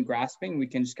independent grasping, we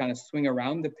can just kind of swing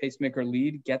around the pacemaker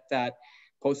lead, get that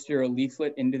posterior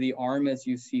leaflet into the arm as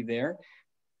you see there.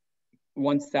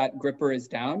 Once that gripper is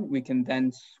down, we can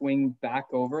then swing back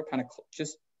over, kind of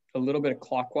just a little bit of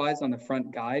clockwise on the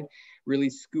front guide, really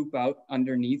scoop out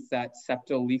underneath that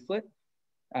septal leaflet.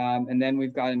 And then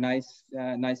we've got a nice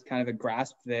kind of a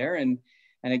grasp there. And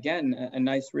again, a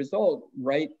nice result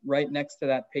right next to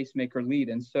that pacemaker lead.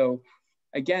 And so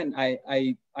again,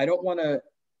 I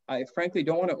frankly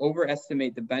don't want to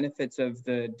overestimate the benefits of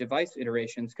the device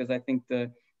iterations, because I think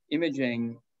the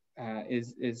imaging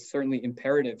is certainly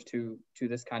imperative to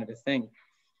this kind of a thing.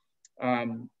 I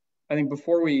think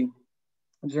before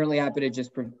I'm certainly happy to just,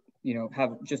 you know,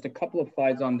 have just a couple of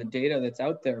slides on the data that's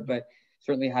out there, but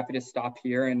certainly happy to stop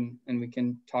here and we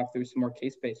can talk through some more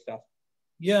case-based stuff.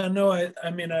 Yeah, no,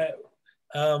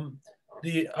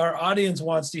 our audience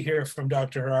wants to hear from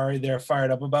Dr. Harari. They're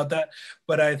fired up about that,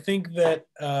 but I think that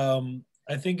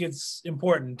I think it's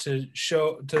important to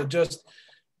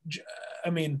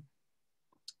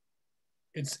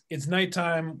it's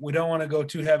nighttime. We don't want to go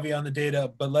too heavy on the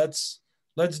data, but let's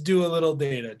do a little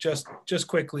data just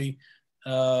quickly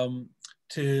to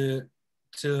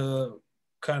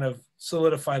kind of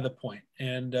solidify the point,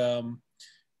 and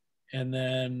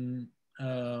then.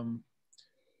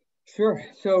 Sure.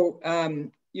 So,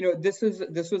 you know, this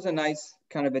was a nice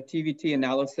kind of a TVT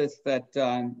analysis that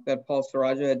Paul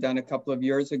Saraja had done a couple of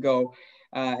years ago.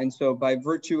 And so by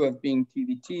virtue of being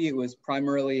TVT, it was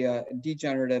primarily a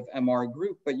degenerative MR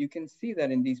group, but you can see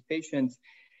that in these patients,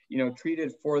 you know,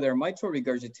 treated for their mitral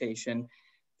regurgitation,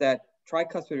 that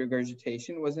tricuspid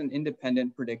regurgitation was an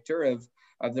independent predictor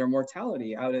of their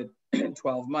mortality out at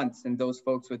 12 months. And those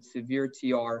folks with severe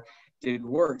TR did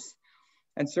worse.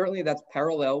 And certainly that's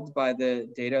paralleled by the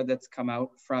data that's come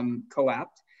out from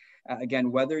COAPT.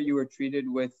 Again, whether you were treated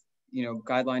with,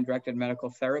 guideline-directed medical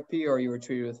therapy or you were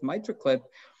treated with MitraClip,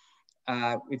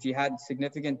 if you had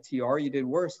significant TR, you did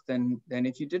worse than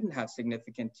if you didn't have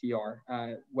significant TR,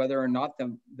 whether or not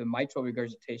the mitral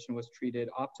regurgitation was treated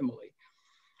optimally.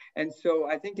 And so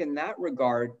I think in that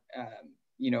regard,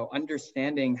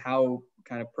 understanding how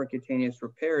kind of percutaneous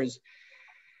repairs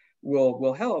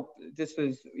will help. This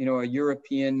is, a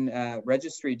European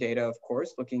registry data, of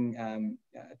course, looking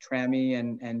TRAMI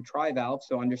and TriValve,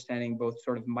 so understanding both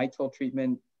sort of mitral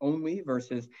treatment only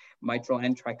versus mitral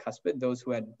and tricuspid. Those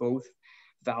who had both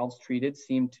valves treated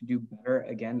seemed to do better,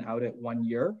 again, out at 1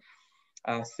 year.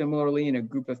 Similarly, in a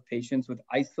group of patients with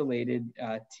isolated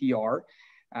TR,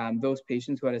 those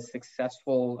patients who had a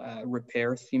successful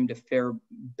repair seemed to fare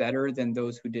better than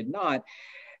those who did not.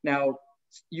 Now,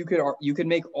 you could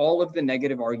make all of the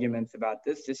negative arguments about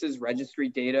this. This is registry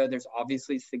data. There's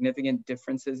obviously significant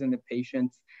differences in the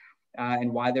patients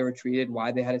and why they were treated,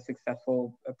 why they had a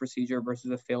successful procedure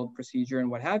versus a failed procedure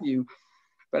and what have you.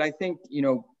 But I think,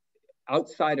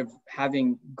 outside of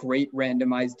having great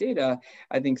randomized data,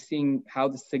 I think seeing how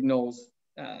the signals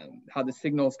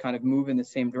kind of move in the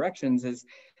same directions is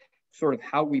sort of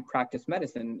how we practice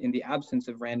medicine in the absence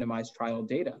of randomized trial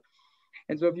data.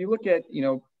 And so if you look at,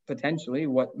 potentially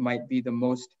what might be the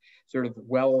most sort of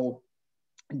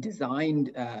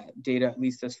well-designed data, at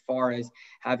least as far as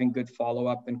having good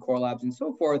follow-up and core labs and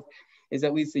so forth, is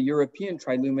at least the European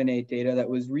Triluminate data that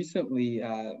was recently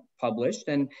published.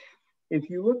 And if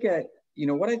you look at,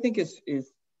 what I think is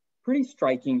pretty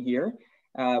striking here,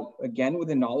 again, with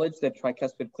the knowledge that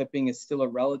tricuspid clipping is still a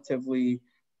relatively,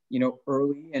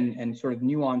 early and sort of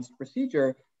nuanced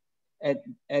procedure, at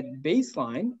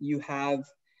baseline, you have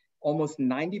almost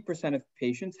 90% of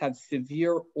patients have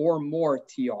severe or more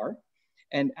TR.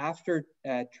 And after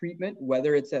treatment,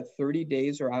 whether it's at 30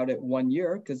 days or out at 1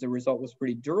 year, because the result was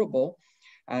pretty durable,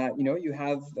 you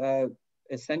have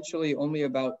essentially only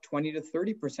about 20 to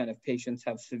 30% of patients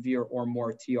have severe or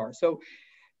more TR. So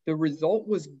the result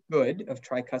was good of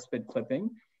tricuspid clipping,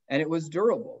 and it was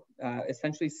durable,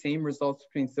 essentially same results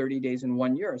between 30 days and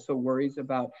 1 year. So worries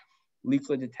about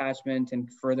leaflet detachment and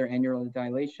further annular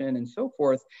dilation and so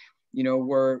forth,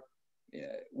 were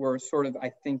sort of,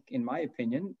 I think, in my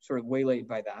opinion, sort of waylaid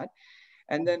by that.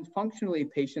 And then functionally,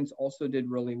 patients also did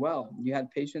really well. You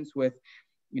had patients with,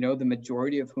 the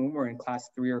majority of whom were in class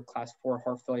 3 or class 4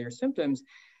 heart failure symptoms,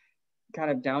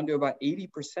 kind of down to about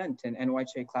 80% in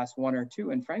NYHA class 1 or 2.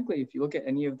 And frankly, if you look at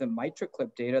any of the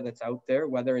MitraClip data that's out there,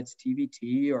 whether it's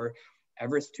TVT or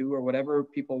Everest 2 or whatever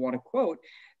people want to quote,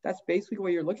 that's basically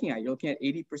what you're looking at. You're looking at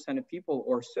 80% of people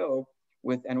or so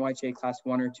with NYHA class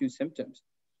 1 or 2 symptoms.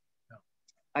 Yeah.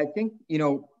 I think,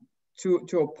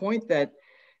 to a point that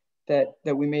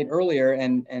we made earlier,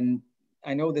 and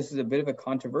I know this is a bit of a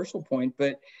controversial point,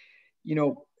 but,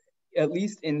 at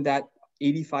least in that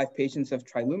 85 patients of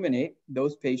Triluminate,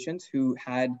 those patients who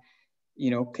had,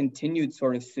 continued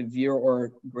sort of severe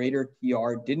or greater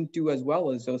TR didn't do as well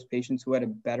as those patients who had a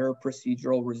better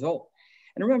procedural result.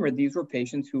 And remember, these were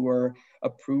patients who were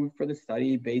approved for the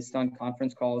study based on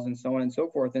conference calls and so on and so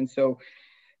forth. And so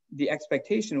the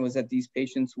expectation was that these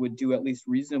patients would do at least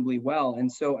reasonably well.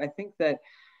 And so I think that,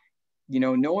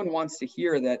 no one wants to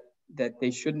hear that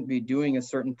they shouldn't be doing a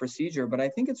certain procedure, but I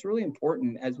think it's really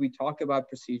important as we talk about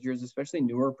procedures, especially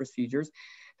newer procedures,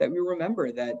 that we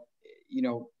remember that,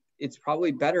 it's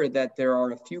probably better that there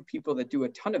are a few people that do a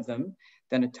ton of them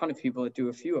than a ton of people that do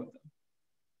a few of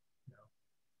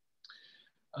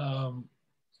them.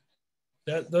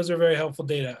 Those are very helpful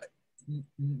data.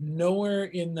 Nowhere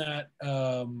in that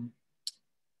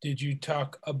did you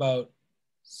talk about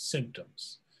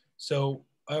symptoms. So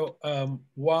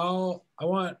while I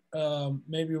want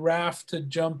maybe Raf to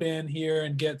jump in here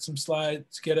and get some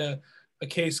slides, get a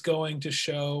case going to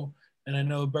show, and I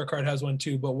know Burkhard has one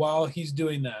too, but while he's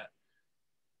doing that,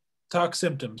 talk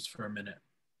symptoms for a minute.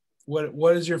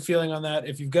 What is your feeling on that?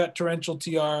 If you've got torrential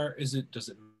TR, does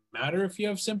it matter if you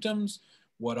have symptoms?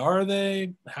 What are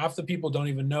they? Half the people don't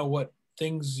even know what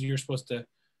things you're supposed to,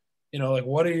 like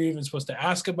what are you even supposed to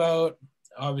ask about?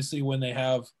 Obviously, when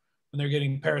they're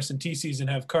getting paracenteses and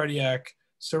have cardiac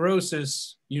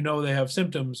cirrhosis, they have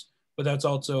symptoms, but that's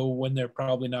also when they're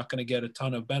probably not going to get a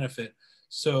ton of benefit.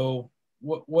 So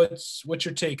what's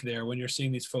your take there when you're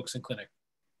seeing these folks in clinic?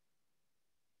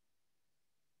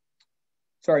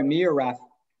 Sorry, me or Raf?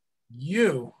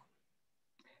 You.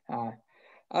 You're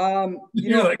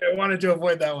like, I wanted to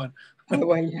avoid that one.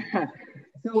 Well, yeah.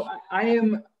 So I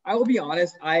will be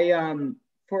honest,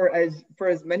 for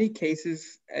as many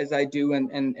cases as I do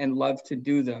and love to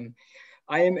do them,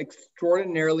 I am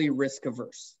extraordinarily risk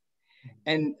averse.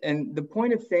 And the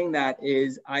point of saying that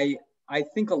is I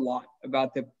think a lot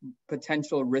about the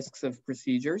potential risks of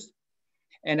procedures.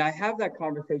 And I have that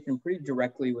conversation pretty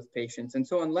directly with patients. And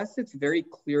so unless it's very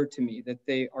clear to me that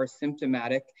they are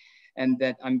symptomatic and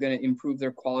that I'm going to improve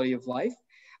their quality of life,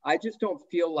 I just don't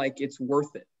feel like it's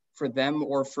worth it for them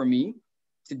or for me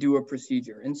to do a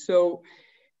procedure. And so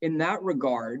in that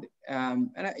regard,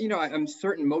 I'm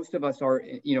certain most of us are,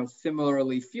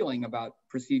 similarly feeling about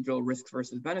procedural risks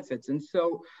versus benefits. And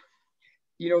so,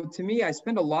 to me, I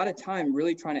spend a lot of time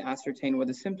really trying to ascertain what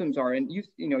the symptoms are. And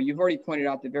you've already pointed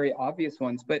out the very obvious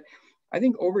ones, but I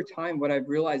think over time, what I've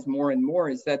realized more and more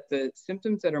is that the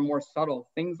symptoms that are more subtle,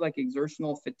 things like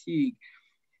exertional fatigue,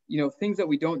 things that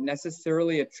we don't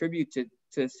necessarily attribute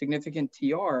to significant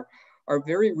TR are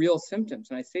very real symptoms.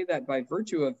 And I say that by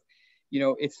virtue of,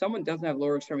 if someone doesn't have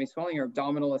lower extremity swelling or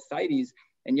abdominal ascites,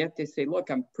 and yet they say, look,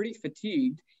 I'm pretty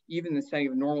fatigued, even in the setting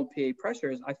of normal PA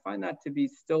pressures, I find that to be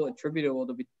still attributable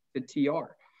to the TR.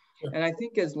 Sure. And I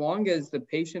think as long as the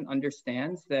patient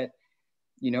understands that,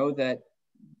 that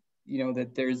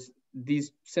there's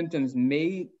these symptoms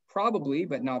may probably,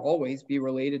 but not always, be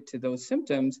related to those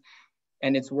symptoms,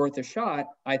 and it's worth a shot,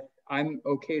 I'm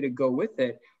okay to go with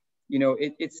it.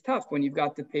 It's tough when you've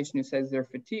got the patient who says they're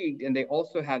fatigued and they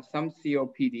also have some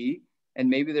COPD and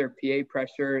maybe their PA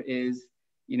pressure is,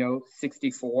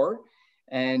 64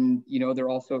 and, they're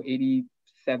also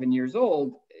 87 years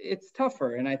old. It's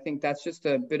tougher. And I think that's just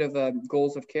a bit of a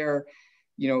goals of care,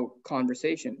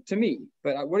 conversation to me.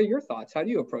 But what are your thoughts? How do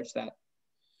you approach that?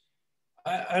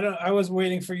 I was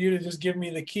waiting for you to just give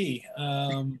me the key.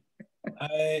 I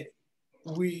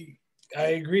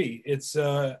agree. It's,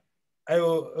 I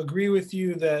will agree with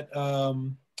you that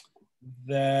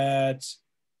that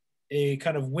a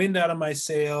kind of wind out of my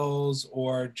sails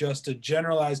or just a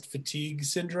generalized fatigue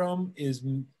syndrome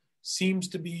seems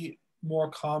to be more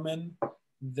common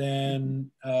than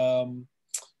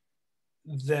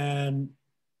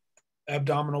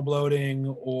abdominal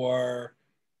bloating or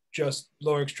just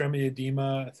lower extremity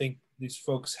edema. I think these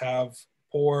folks have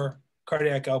poor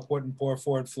cardiac output and poor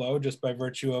forward flow just by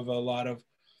virtue of a lot of,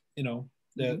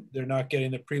 that they're not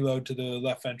getting the preload to the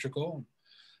left ventricle,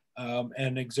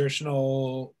 and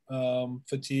exertional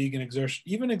fatigue and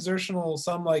exertional,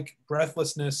 some like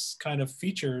breathlessness kind of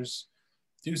features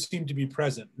do seem to be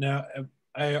present. Now,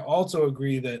 I also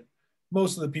agree that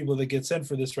most of the people that get sent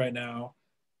for this right now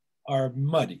are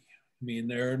muddy. I mean,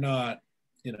 they're not,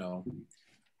 they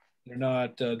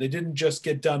didn't just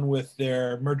get done with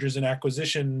their mergers and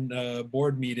acquisition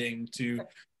board meeting to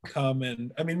come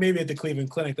and, I mean, maybe at the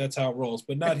Cleveland Clinic, that's how it rolls,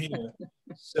 but not here.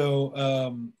 So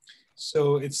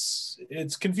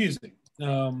it's confusing,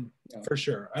 for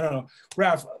sure. I don't know.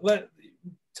 Raf,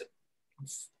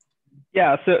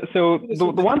 Yeah, so the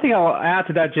one thing I'll add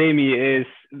to that, Jamie, is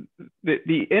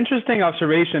the interesting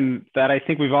observation that I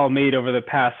think we've all made over the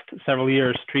past several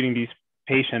years treating these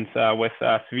patients with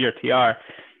severe TR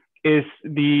is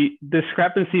the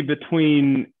discrepancy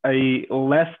between a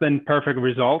less than perfect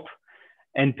result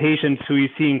and patients who you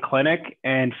see in clinic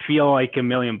and feel like $1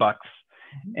 million.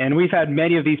 And we've had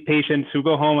many of these patients who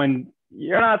go home and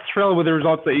you're not thrilled with the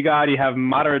results that you got. You have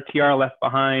moderate TR left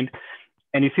behind,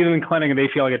 and you see them in clinic and they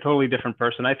feel like a totally different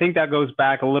person. I think that goes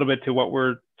back a little bit to what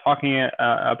we're talking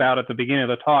about at the beginning of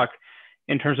the talk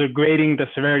in terms of grading the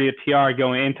severity of TR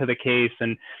going into the case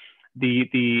and the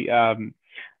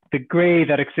grade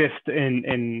that exists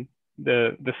in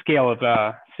the scale of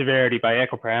severity by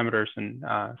echo parameters and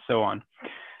so on.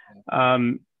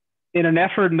 In an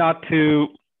effort not to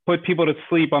put people to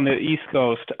sleep on the East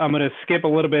Coast, I'm going to skip a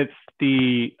little bit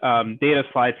the data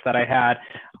slides that I had.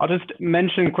 I'll just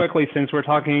mention quickly, since we're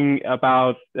talking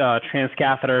about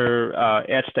transcatheter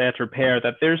edge-to-edge repair,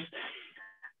 that there's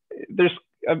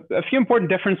a few important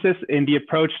differences in the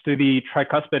approach to the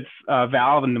tricuspid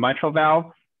valve and the mitral valve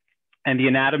and the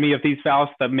anatomy of these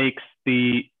valves that makes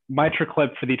the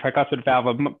MitraClip for the tricuspid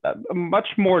valve a much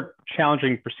more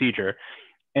challenging procedure.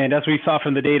 And as we saw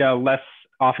from the data, less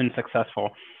often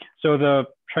successful. So the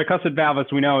tricuspid valve, as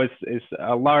we know, is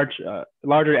a larger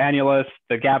annulus.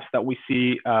 The gaps that we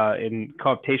see in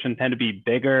coaptation tend to be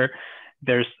bigger.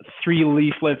 There's 3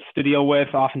 leaflets to deal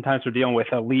with. Oftentimes we're dealing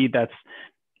with a lead that's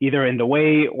either in the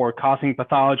way or causing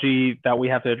pathology that we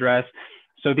have to address.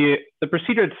 So the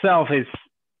procedure itself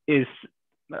is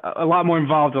a lot more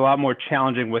involved, a lot more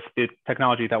challenging with the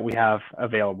technology that we have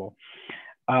available.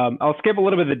 I'll skip a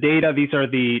little bit of the data. These are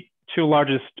the 2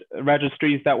 largest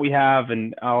registries that we have,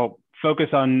 and I'll focus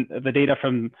on the data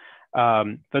from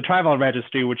the Tri-Valve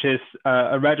registry, which is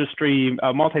a registry,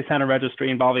 a multi-center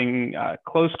registry involving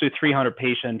close to 300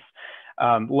 patients,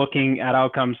 looking at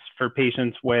outcomes for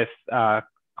patients with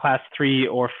class 3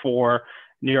 or 4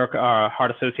 New York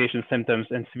Heart Association symptoms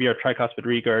and severe tricuspid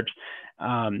regurg.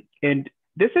 And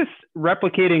this is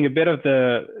replicating a bit of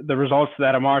the results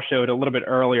that Amar showed a little bit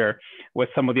earlier with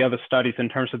some of the other studies in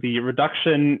terms of the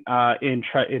reduction in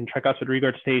tricuspid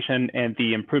regurgitation and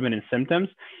the improvement in symptoms.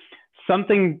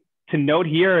 Something to note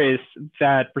here is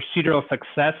that procedural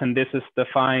success, and this is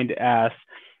defined as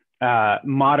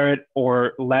moderate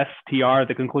or less TR,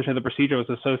 the conclusion of the procedure was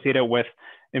associated with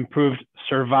improved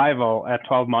survival at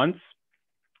 12 months,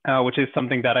 which is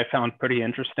something that I found pretty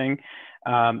interesting.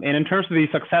 And in terms of the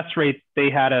success rate, they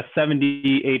had a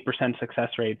 78% success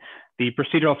rate. The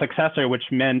procedural success rate, which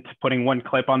meant putting one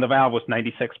clip on the valve, was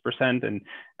 96%. And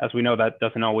as we know, that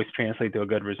doesn't always translate to a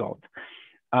good result.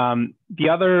 The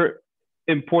other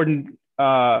important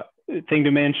thing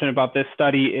to mention about this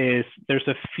study is there's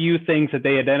a few things that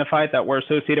they identified that were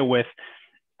associated with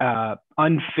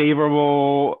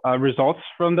unfavorable results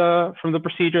from the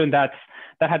procedure, and that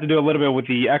had to do a little bit with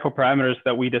the echo parameters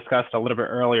that we discussed a little bit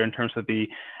earlier in terms of the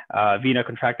vena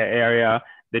contracta area,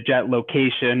 the jet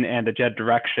location, and the jet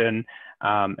direction,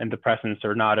 and the presence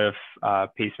or not of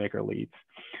pacemaker leads.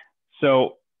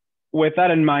 So with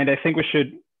that in mind, I think we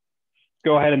should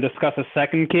go ahead and discuss a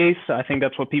second case. I think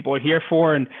that's what people are here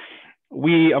for. And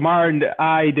Amar and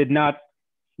I did not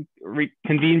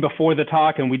reconvene before the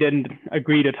talk, and we didn't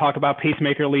agree to talk about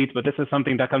pacemaker leads, but this is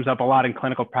something that comes up a lot in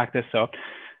clinical practice. So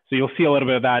you'll see a little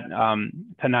bit of that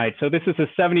tonight. So this is a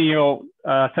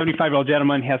 75-year-old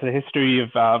gentleman. He has a history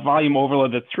of volume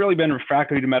overload that's really been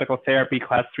refractory to medical therapy,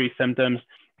 class 3 symptoms.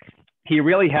 He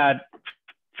really had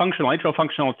atrial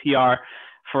functional TR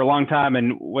for a long time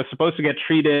and was supposed to get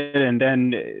treated, and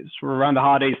then around the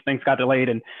holidays things got delayed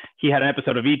and he had an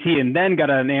episode of ET and then got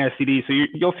an ASCD. So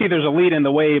you'll see there's a lead in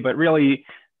the way, but really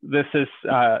this is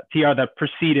TR that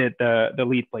preceded the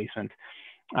lead placement.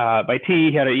 By T,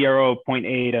 he had an ERO of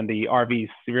 0.8 and the RV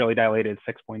severely dilated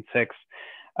 6.6.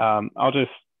 I'll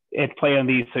just hit play on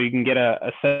these so you can get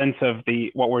a sense of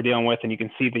what we're dealing with, and you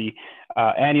can see the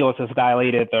annulus is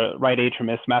dilated, the right atrium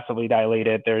is massively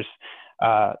dilated. There's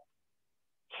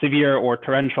severe or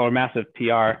torrential or massive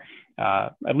TR,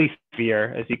 at least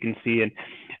severe, as you can see. And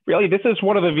really, this is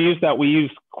one of the views that we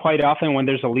use quite often when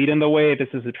there's a lead in the way. This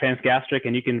is a transgastric,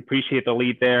 and you can appreciate the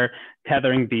lead there,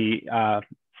 tethering the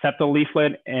septal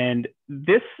leaflet. And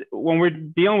this, when we're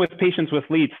dealing with patients with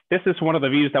leads, this is one of the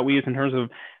views that we use in terms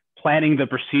of planning the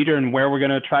procedure and where we're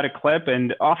going to try to clip.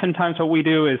 And oftentimes what we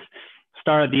do is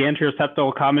start at the anterior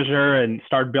septal commissure and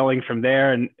start billing from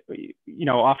there. And, you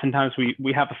know, oftentimes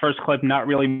we have the first clip not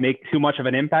really make too much of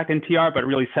an impact in TR, but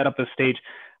really set up the stage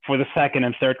for the second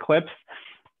and third clips.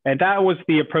 And that was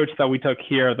the approach that we took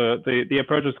here. The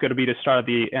approach was going to be to start at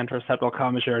the anterior septal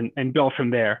commissure and build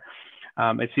from there.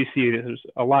 As you see, there's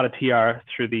a lot of TR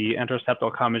through the anterior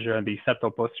septal commissure and the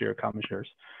septal posterior commissures.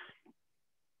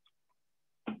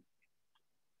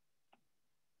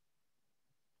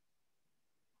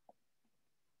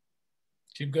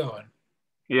 Keep going.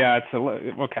 Yeah, it's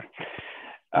okay.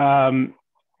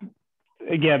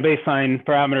 Again, baseline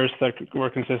parameters that were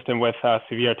consistent with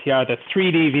severe TR. The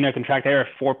 3D vena contracta area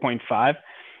 4.5,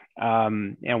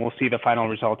 and we'll see the final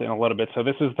result in a little bit. So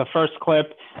this is the first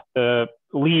clip. The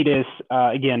lead is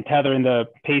again tethering the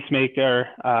pacemaker,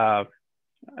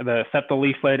 the septal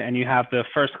leaflet, and you have the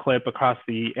first clip across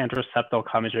the anteroseptal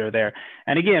commissure there.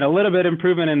 And again, a little bit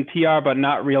improvement in TR, but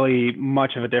not really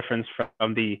much of a difference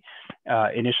from the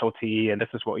initial TE. And this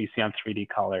is what you see on 3D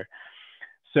color.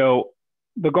 So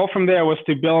the goal from there was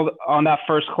to build on that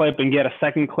first clip and get a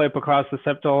second clip across the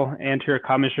septal anterior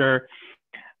commissure.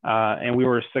 And we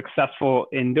were successful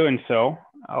in doing so.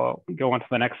 I'll go on to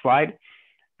the next slide.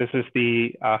 This is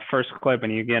the first clip,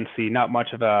 and you again see not much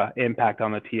of an impact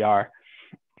on the TR.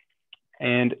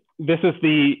 And this is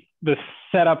the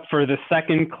setup for the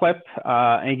second clip.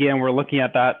 Again, we're looking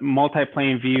at that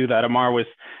multi-plane view that Amar was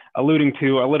alluding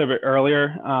to a little bit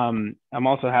earlier. I'm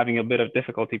also having a bit of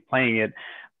difficulty playing it,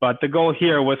 but the goal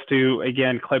here was to,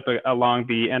 again, clip along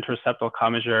the anteroseptal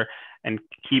commissure and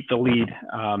keep the lead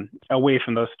away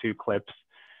from those two clips.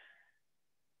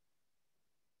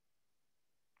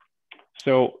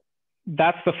 So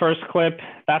that's the first clip,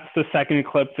 that's the second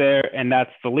clip there, and that's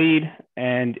the lead.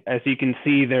 And as you can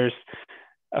see, there's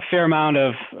a fair amount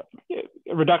of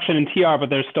reduction in TR, but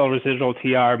there's still residual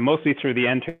TR, mostly through the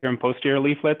anterior and posterior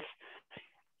leaflets.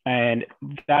 And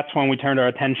that's when we turned our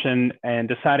attention and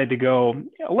decided to go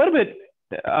a little bit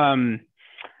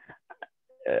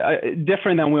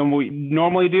different than when we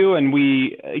normally do. And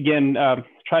we, again,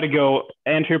 try to go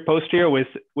anterior posterior,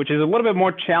 which is a little bit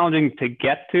more challenging to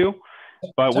get to.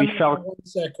 But we felt. One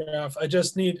sec, Raf. I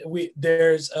just need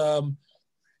there's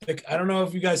I don't know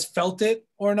if you guys felt it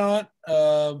or not.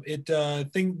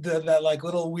 Think that like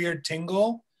little weird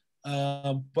tingle,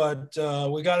 but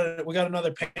we got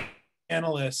another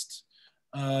panelist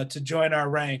to join our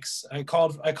ranks. I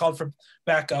called for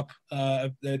backup.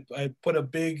 I put a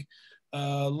big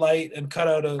light and cut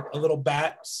out a little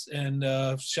bat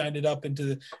and shined it up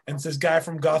into and this guy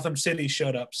from Gotham City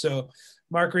showed up. So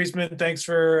Mark Reisman, thanks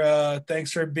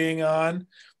for being on.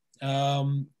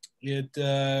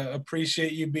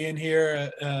 Appreciate you being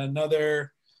here.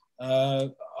 Another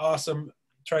awesome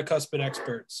tricuspid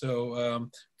expert. So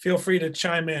feel free to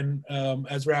chime in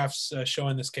as Raf's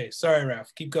showing this case. Sorry,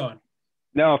 Raf, keep going.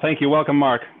 No, thank you. Welcome,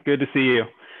 Mark. Good to see you.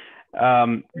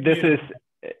 This is,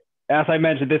 as I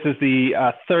mentioned, this is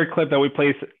the third clip that we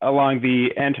place along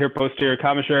the anterior posterior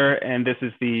commissure, and this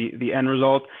is the end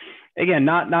result. Again,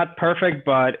 not perfect,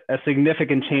 but a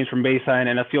significant change from baseline.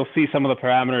 And as you'll see some of the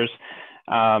parameters,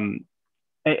 and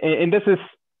this is,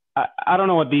 I don't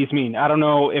know what these mean. I don't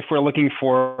know if we're looking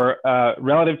for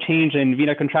relative change in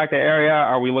vena contracta area.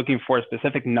 Are we looking for a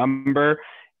specific number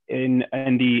in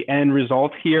the end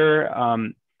result here?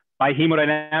 By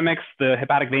hemodynamics, the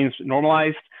hepatic veins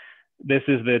normalized. This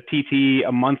is the TT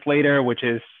a month later, which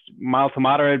is mild to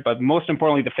moderate, but most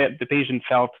importantly, the patient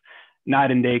felt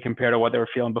night and day compared to what they were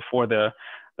feeling before the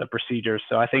procedure.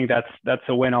 So I think that's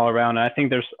a win all around. And I think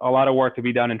there's a lot of work to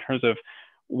be done in terms of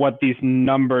what these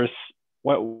numbers,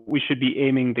 what we should be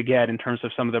aiming to get in terms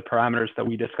of some of the parameters that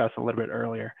we discussed a little bit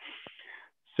earlier.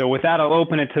 So with that, I'll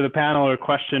open it to the panel or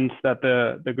questions that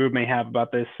the group may have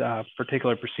about this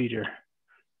particular procedure.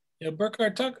 Yeah,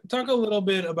 Burkhard, talk a little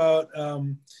bit about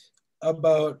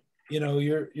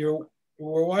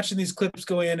we're watching these clips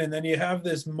go in, and then you have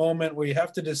this moment where you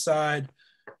have to decide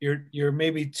you're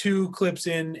maybe 2 clips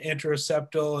in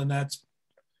anteroseptal, and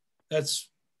that's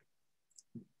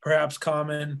perhaps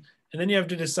common, and then you have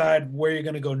to decide where you're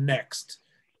going to go next.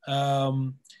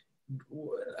 How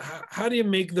do you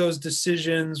make those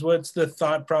decisions? What's the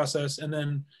thought process? And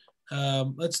then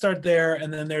let's start there.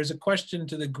 And then there's a question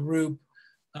to the group.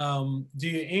 Do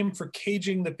you aim for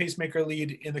caging the pacemaker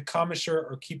lead in the commissure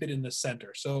or keep it in the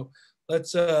center? So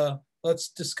let's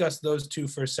discuss those two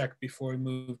for a sec before we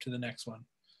move to the next one.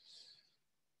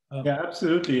 Yeah,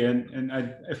 absolutely. And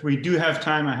if we do have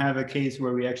time, I have a case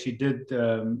where we actually did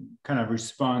kind of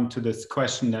respond to this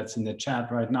question that's in the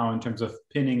chat right now in terms of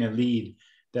pinning a lead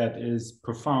that is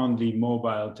profoundly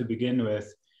mobile to begin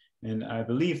with. And I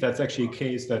believe that's actually a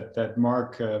case that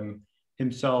Mark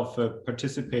himself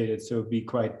participated, so it'd be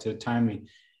quite timely.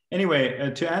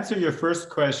 Anyway, to answer your first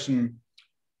question,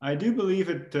 I do believe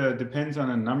it depends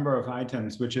on a number of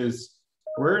items, which is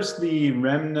where's the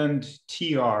remnant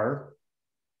TR,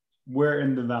 where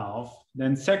in the valve?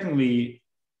 Then secondly,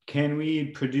 can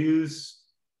we produce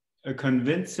a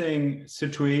convincing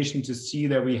situation to see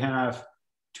that we have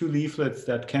 2 leaflets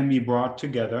that can be brought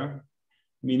together?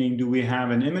 Meaning, do we have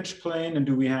an image plane and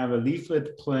do we have a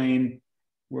leaflet plane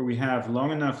where we have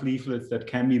long enough leaflets that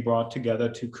can be brought together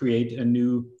to create a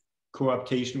new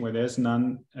coaptation where there's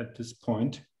none at this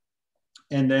point?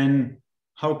 And then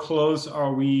how close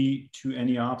are we to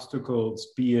any obstacles,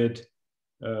 be it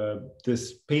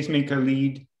this pacemaker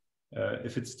lead?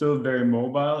 If it's still very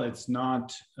mobile, it's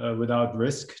not without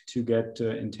risk to get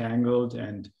entangled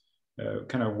and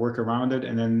kind of work around it.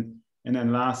 And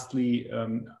then lastly,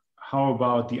 how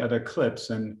about the other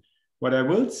clips? And what I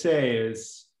will say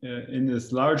is, in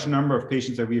this large number of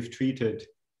patients that we've treated,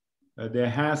 there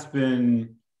has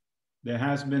been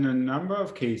a number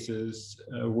of cases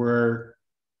where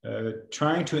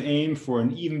trying to aim for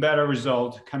an even better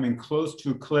result, coming close to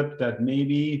a clip that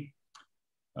maybe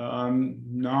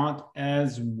not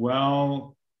as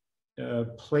well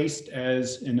placed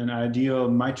as in an ideal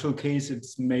mitral case.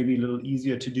 It's maybe a little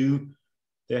easier to do.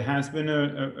 There has been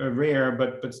a rare,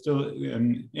 but still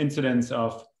incidence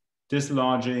of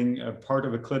dislodging a part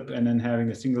of a clip and then having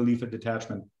a single leaflet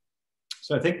detachment.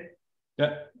 So I think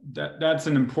that's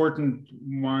an important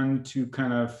one to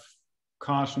kind of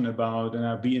caution about, and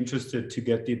I'd be interested to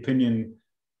get the opinion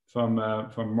from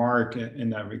Mark in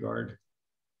that regard.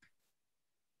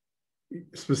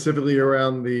 Specifically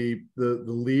around the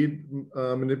lead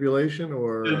manipulation,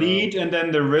 or the lead, and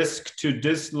then the risk to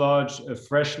dislodge a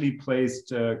freshly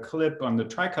placed clip on the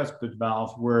tricuspid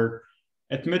valve, where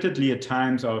admittedly at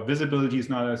times our visibility is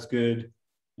not as good.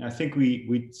 And I think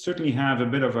we certainly have a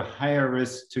bit of a higher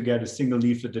risk to get a single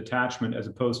leaflet detachment as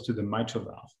opposed to the mitral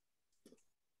valve.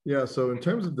 Yeah, so in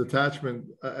terms of detachment,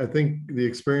 I think the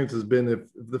experience has been if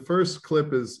the first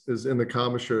clip is in the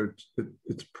commissure,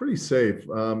 it's pretty safe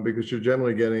because you're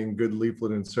generally getting good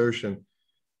leaflet insertion.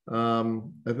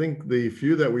 I think the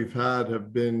few that we've had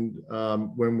have been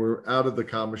when we're out of the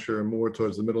commissure and more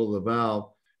towards the middle of the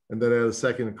valve, and then at a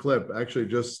second clip, actually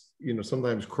just, you know,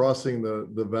 sometimes crossing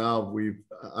the valve, we've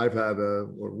had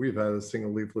a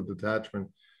single leaflet detachment.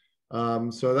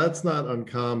 So that's not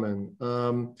uncommon.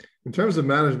 In terms of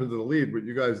management of the lead, what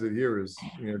you guys did here is,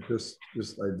 you know, just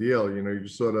ideal. You know, you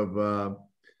just sort of,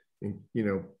 you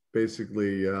know,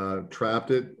 basically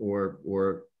trapped it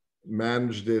or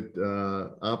managed it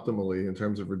optimally in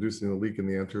terms of reducing the leak in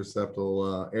the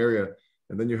anteroseptal area.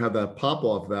 And then you have that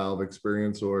pop-off valve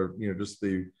experience, or, you know, just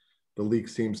the leak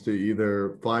seems to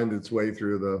either find its way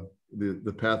through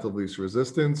the path of least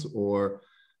resistance, or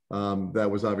that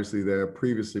was obviously there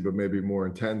previously, but maybe more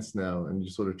intense now, and you're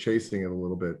sort of chasing it a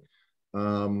little bit.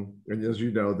 And as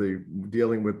you know,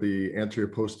 dealing with the anterior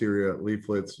posterior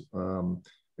leaflets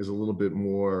is a little bit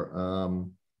more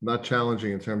not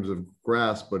challenging in terms of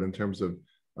grasp, but in terms of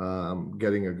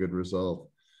getting a good result.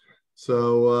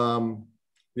 So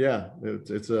yeah,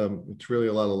 it's really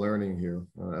a lot of learning here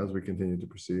as we continue to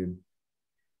proceed.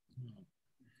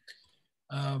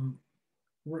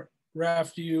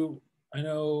 Raf, I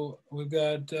know we've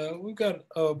got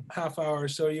a half hour,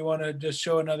 so you want to just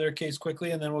show another case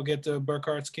quickly, and then we'll get to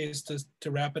Burkhard's case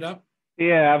to wrap it up?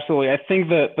 Yeah, absolutely. I think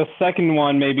that the second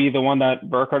one may be the one that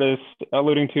Burkhard is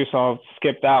alluding to, so I'll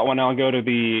skip that one. I'll go to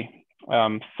the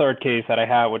third case that I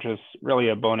had, which is really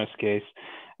a bonus case.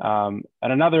 And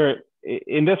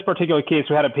in this particular case,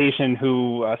 we had a patient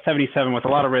who 77 with a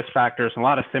lot of risk factors and a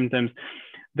lot of symptoms.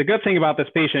 The good thing about this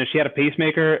patient is she had a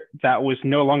pacemaker that was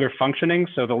no longer functioning,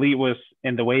 so the lead was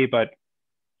in the way, but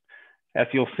as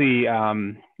you'll see,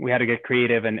 we had to get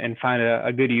creative and find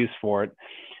a good use for it.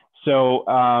 So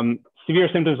severe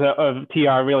symptoms of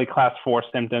TR, really class 4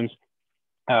 symptoms,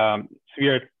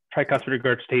 severe tricuspid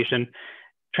regurgitation,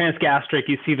 transgastric.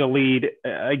 You see the lead,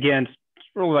 again,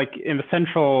 really like in the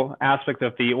central aspect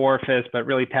of the orifice, but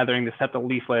really tethering the septal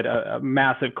leaflet, a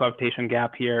massive coaptation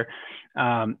gap here.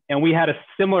 And we had a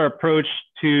similar approach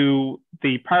to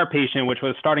the prior patient, which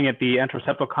was starting at the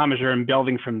anteroseptal commissure and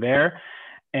building from there.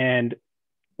 And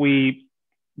we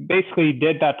basically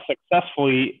did that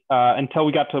successfly until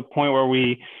we got to a point where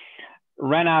we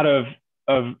ran out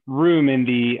of room in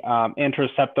the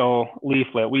anteroseptal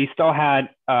leaflet. We still had,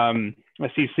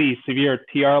 as you see, severe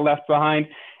TR left behind.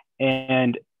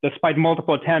 And despite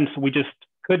multiple attempts, we just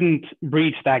couldn't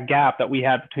breach that gap that we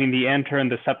had between the enter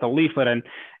and the septal leaflet. And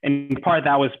in part,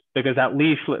 that was because that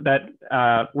lead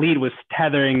was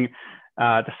tethering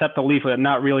the septal leaflet,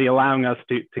 not really allowing us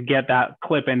to get that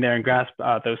clip in there and grasp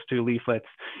those two leaflets.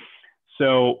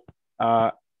 So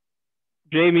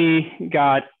Jamie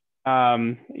got,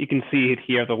 you can see it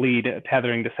here, the lead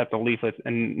tethering the septal leaflets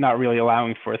and not really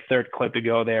allowing for a third clip to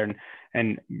go there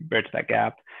and bridge that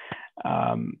gap.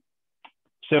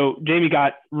 So Jamie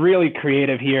got really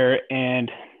creative here,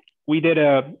 and we did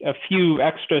a few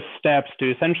extra steps to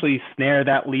essentially snare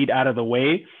that lead out of the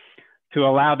way to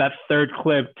allow that third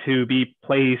clip to be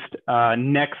placed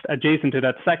adjacent to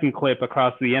that second clip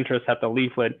across the anteroseptal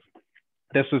leaflet.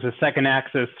 This was a second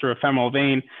access through a femoral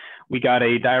vein. We got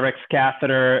a Direx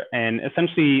catheter and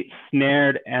essentially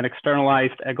snared and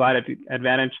externalized a glide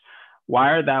advantage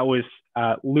wire that was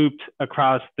looped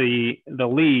across the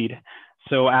lead,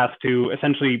 so as to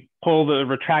essentially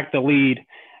retract the lead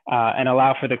and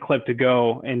allow for the clip to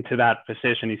go into that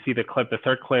position. You see the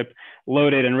third clip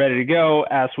loaded and ready to go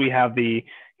as we have the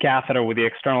catheter with the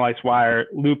externalized wire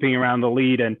looping around the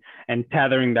lead and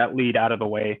tethering that lead out of the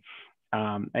way.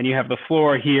 And you have the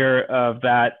floor here of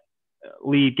that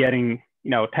lead getting,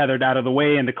 tethered out of the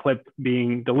way and the clip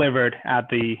being delivered at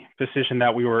the position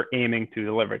that we were aiming to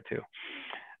deliver it to.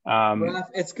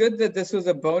 Raf, it's good that this was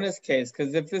a bonus case,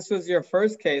 because if this was your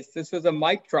first case, this was a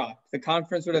mic drop. The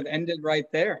conference would have ended right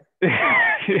there.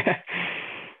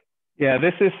 Yeah,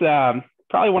 this is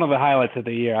probably one of the highlights of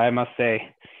the year, I must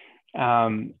say.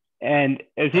 And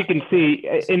as you can see,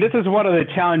 and this is one of the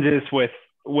challenges with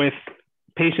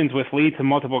patients with leads and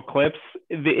multiple clips,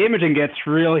 the imaging gets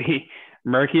really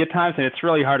murky at times, and it's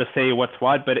really hard to say what's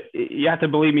what, but you have to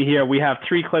believe me here. We have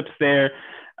 3 clips there.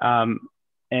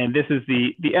 And this is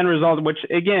the end result, which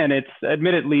again, it's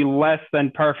admittedly less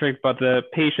than perfect, but the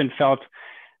patient felt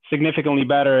significantly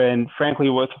better. And frankly,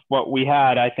 with what we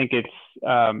had, I think it's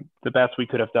the best we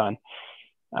could have done.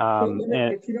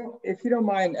 If you don't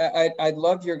mind, I'd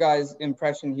love your guys'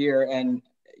 impression here, and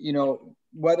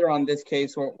whether on this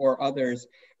case or others,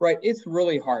 right? It's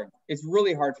really hard. It's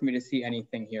really hard for me to see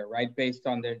anything here, right? Based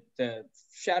on the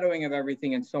shadowing of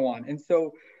everything and so on. And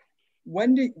so,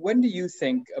 when do you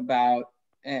think about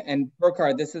and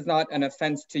Burkhard, this is not an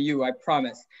offense to you, I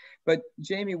promise. But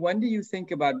Jamie, when do you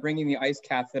think about bringing the ICE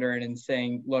catheter in and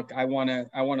saying, look, I want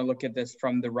to look at this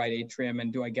from the right atrium,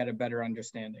 and do I get a better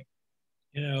understanding?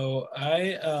 You know,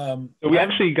 so we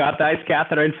actually got the ICE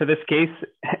catheter in for this case,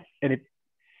 and it.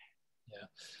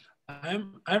 Yeah,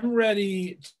 I'm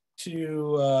ready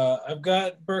to. I've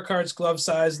got Burkhard's glove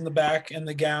size in the back and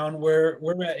the gown.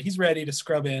 He's ready to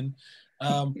scrub in.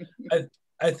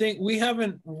 I think we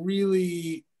haven't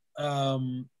really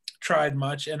tried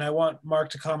much, and I want Mark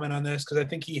to comment on this because I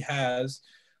think he has.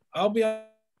 I'll be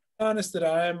honest that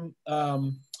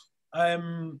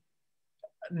I'm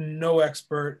no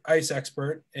ICE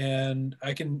expert, and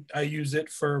I use it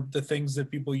for the things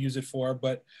that people use it for,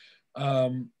 but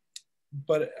I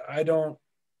don't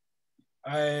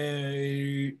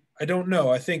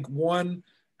know. I think one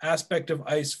aspect of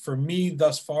ICE for me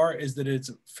thus far is that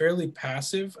it's fairly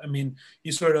passive. I mean,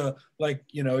 you sort of like,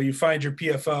 you find your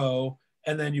PFO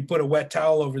and then you put a wet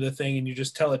towel over the thing and you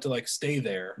just tell it to like stay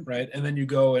there, right? And then you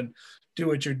go and do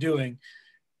what you're doing.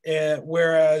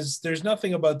 Whereas there's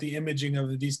nothing about the imaging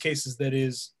of these cases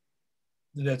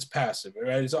that's passive,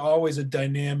 right? It's always a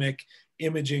dynamic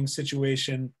imaging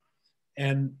situation.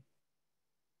 And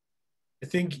I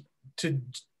think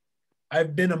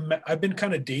I've been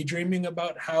kind of daydreaming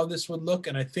about how this would look.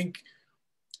 And I think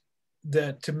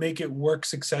that to make it work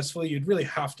successfully, you'd really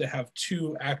have to have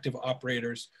two active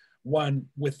operators, one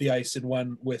with the ICE and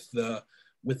one with the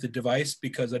device,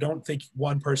 because I don't think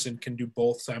one person can do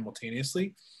both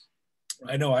simultaneously.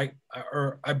 I know I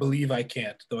believe I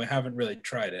can't, though I haven't really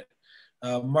tried it.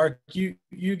 Mark, you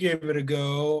gave it a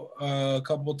go a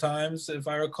couple times, if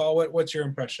I recall. What's your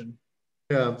impression?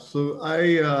 Yeah, so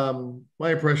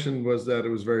my impression was that it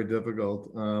was very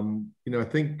difficult. I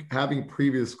think having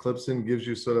previous clips in gives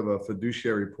you sort of a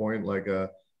fiduciary point, like a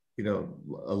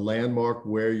landmark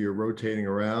where you're rotating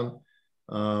around.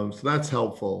 So that's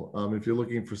helpful. If you're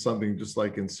looking for something just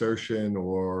like insertion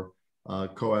or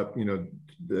co-op,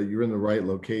 you're in the right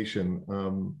location.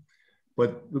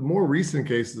 But the more recent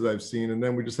cases I've seen, and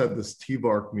then we just had this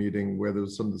TVARC meeting where there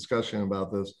was some discussion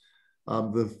about this.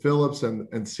 The Philips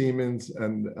and Siemens,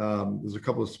 and there's a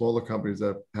couple of smaller companies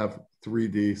that have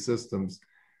 3D systems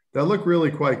that look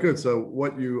really quite good. So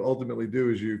what you ultimately do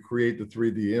is you create the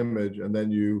 3D image, and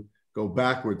then you go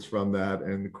backwards from that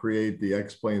and create the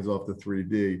X-planes off the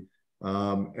 3D.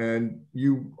 And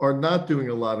you are not doing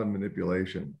a lot of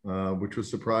manipulation, which was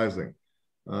surprising.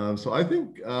 So I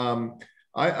think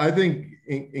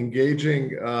engaging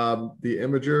the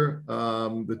imager,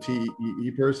 the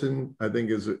TEE person, I think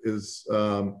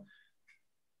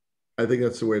I think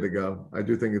that's the way to go. I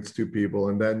do think it's two people,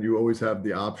 and then you always have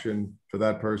the option for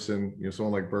that person,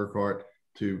 someone like Burkhard,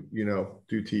 to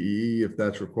do TEE if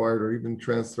that's required, or even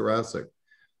transthoracic.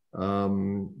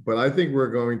 But I think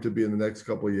we're going to be in the next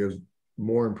couple of years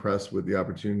more impressed with the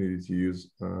opportunity to use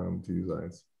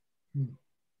ICE.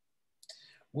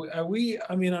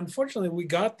 Unfortunately, we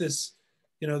got this,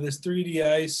 this 3D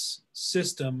ICE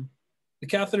system. The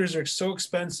catheters are so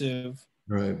expensive.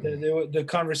 Right. The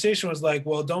conversation was like,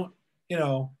 well, don't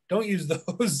use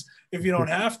those if you don't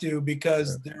have to,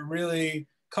 because they're really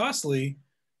costly,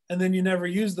 and then you never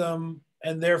use them,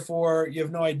 and therefore you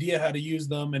have no idea how to use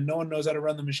them, and no one knows how to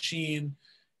run the machine,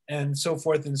 and so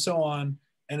forth and so on.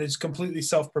 And it's completely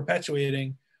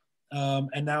self-perpetuating.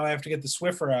 And now I have to get the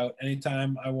Swiffer out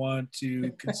anytime I want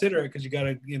to consider it, because you got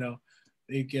to,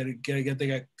 they get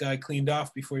the guy cleaned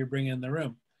off before you bring it in the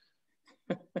room.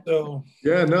 So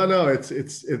yeah, no,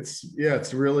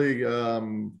 it's really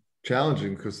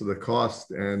challenging because of the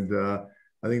cost, and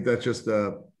I think that's just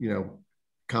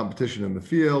competition in the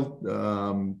field.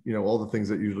 All the things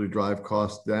that usually drive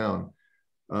costs down.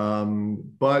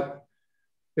 But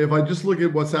if I just look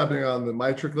at what's happening on the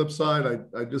MitraClip side,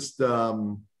 I just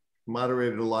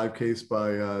moderated a live case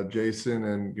by Jason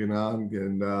and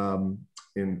Gunang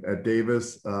at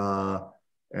Davis,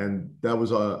 and that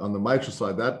was on the mitral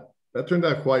side. That turned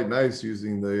out quite nice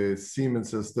using the Siemens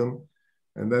system,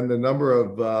 and then the number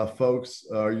of folks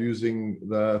are using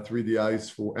the 3D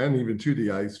ICE and even 2D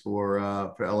ICE for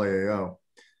LAAO.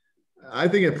 I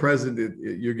think at present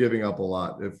you're giving up a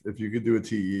lot. If you could do a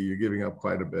TE, you're giving up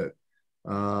quite a bit.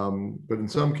 But in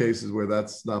some cases where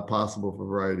that's not possible for a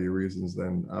variety of reasons,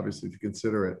 then obviously to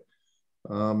consider it.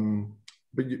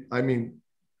 But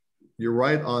you're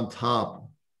right on top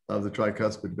of the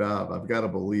tricuspid valve. I've got to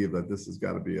believe that this has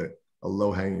got to be a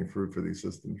low-hanging fruit for these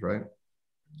systems, right?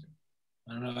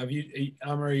 I don't know. Have you,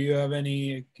 Amar, you have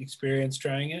any experience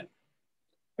trying it?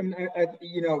 I mean,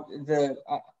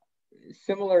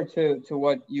 similar to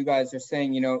what you guys are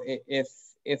saying,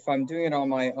 if I'm doing it on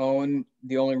my own,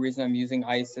 the only reason I'm using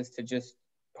ICE is to just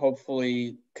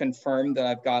hopefully confirm that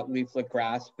I've got leaflet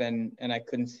grasp and I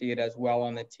couldn't see it as well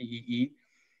on the TEE.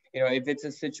 You know, if it's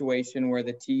a situation where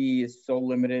the TEE is so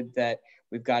limited that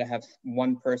we've got to have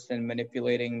one person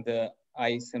manipulating the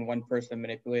ice and one person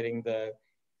manipulating the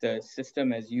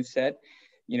system, as you said,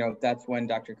 you know, that's when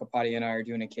Dr. Kapati and I are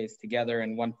doing a case together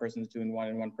and one person's doing one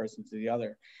and one person's doing the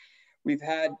other. We've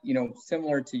had, you know,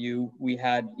 similar to you, we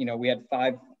had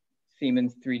 5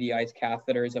 Siemens 3D ice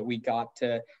catheters that we got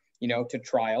to, you know, to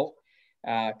trial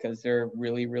because they're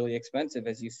really, really expensive,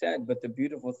 as you said. But the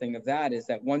beautiful thing of that is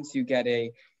that once you get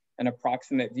an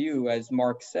approximate view, as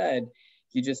Mark said,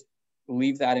 you just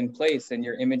leave that in place, and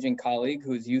your imaging colleague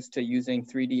who's used to using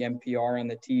 3D MPR on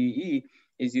the TEE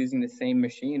is using the same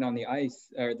machine on the ice,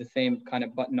 or the same kind of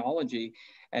buttonology,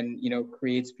 and, you know,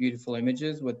 creates beautiful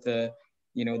images with the,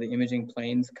 you know, the imaging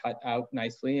planes cut out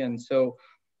nicely. And so,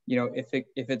 you know, if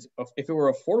it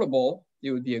were affordable,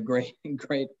 it would be a great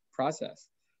process.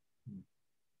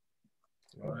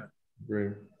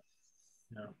 Great.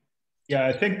 Yeah,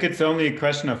 I think it's only a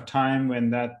question of time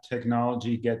when that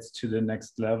technology gets to the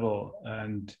next level,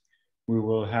 and we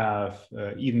will have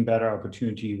even better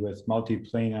opportunity with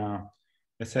multiplanar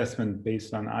assessment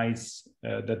based on ice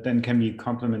that then can be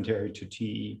complementary to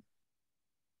TE.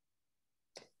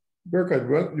 Burkhard,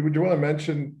 would you want to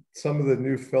mention some of the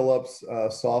new Philips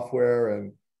software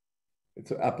and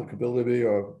its applicability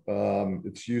or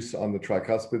its use on the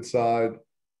tricuspid side?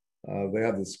 They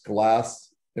have this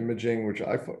glass imaging, which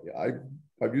I've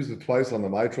used it twice on the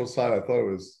mitral side. I thought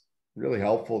it was really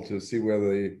helpful to see where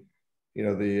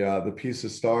the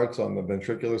pieces starts on the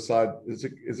ventricular side. Is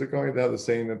it going to have the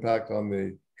same impact on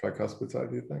the tricuspid side,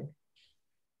 do you think?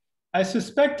 I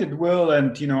suspect it will,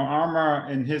 and, you know,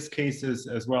 Amar in his cases,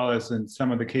 as well as in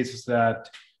some of the cases that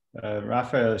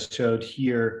Raphael showed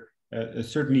here,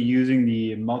 certainly using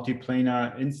the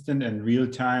multiplanar instant and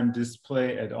real-time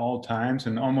display at all times,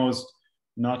 and almost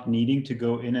not needing to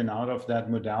go in and out of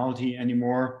that modality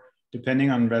anymore, depending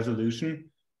on resolution,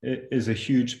 is a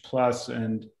huge plus.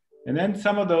 And then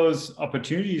some of those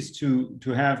opportunities to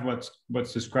have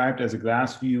what's described as a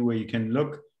glass view, where you can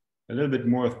look a little bit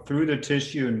more through the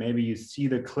tissue and maybe you see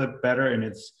the clip better in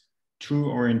its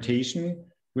true orientation,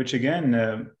 which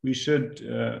again, we should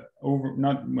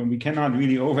we cannot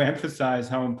really overemphasize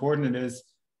how important it is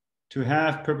to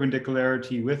have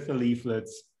perpendicularity with the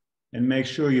leaflets and make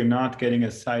sure you're not getting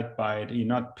a side bite, you're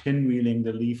not pinwheeling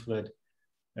the leaflet.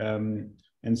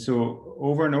 And so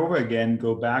over and over again,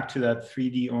 go back to that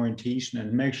 3D orientation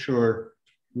and make sure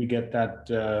we get that,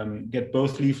 get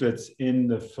both leaflets in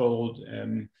the fold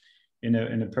in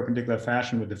a perpendicular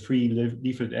fashion with the free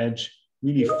leaflet edge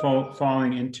really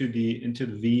falling into the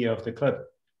V of the clip.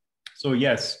 So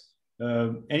yes,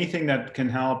 anything that can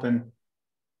help. And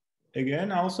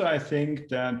again, also I think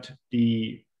that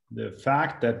the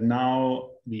fact that now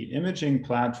the imaging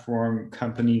platform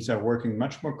companies are working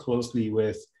much more closely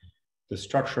with the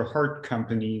structural heart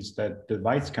companies, that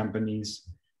device companies,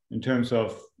 in terms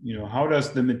of, you know, how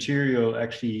does the material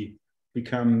actually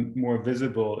become more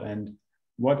visible, and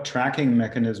what tracking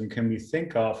mechanism can we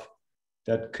think of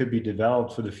that could be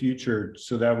developed for the future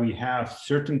so that we have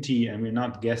certainty and we're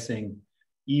not guessing,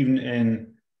 even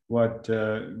in what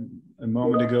a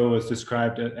moment ago was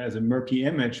described as a murky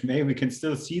image. Maybe we can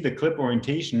still see the clip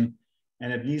orientation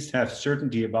and at least have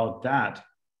certainty about that.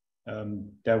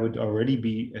 That would already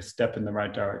be a step in the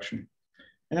right direction.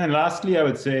 And then lastly, I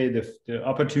would say the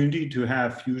opportunity to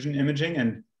have fusion imaging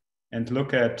and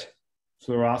look at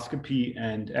fluoroscopy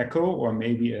and echo, or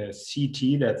maybe a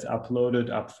CT that's uploaded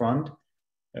up front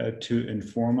to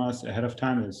inform us ahead of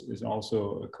time is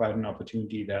also quite an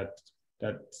opportunity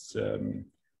that's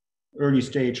early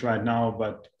stage right now,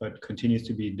 but continues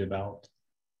to be developed.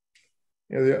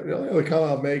 Yeah, the only other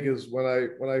comment I'll make is when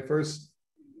I first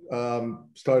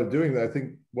started doing that, I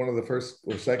think one of the first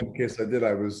or second cases I did,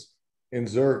 I was in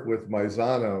Zurich with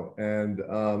Maizano, and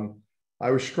I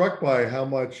was struck by how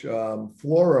much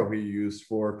fluoro he used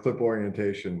for clip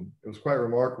orientation. It was quite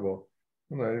remarkable.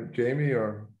 I don't know, Jamie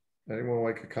or anyone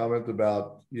like to comment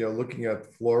about, you know, looking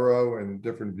at fluoro and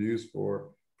different views for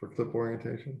clip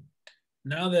orientation?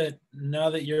 Now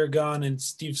that you're gone and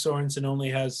Steve Sorensen only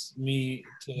has me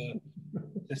to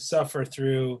suffer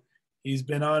through, he's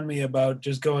been on me about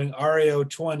just going RAO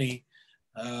 20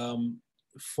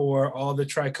 for all the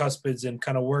tricuspids and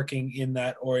kind of working in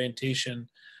that orientation.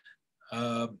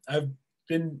 I've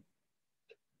been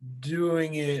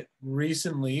doing it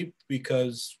recently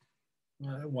because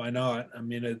why not? I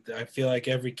mean, I feel like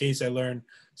every case I learn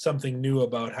something new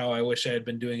about how I wish I had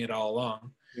been doing it all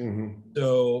along. Mm-hmm.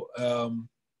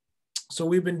 So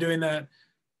we've been doing that.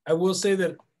 I will say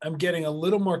that I'm getting a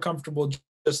little more comfortable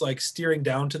just like steering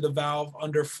down to the valve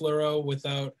under fluoro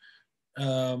without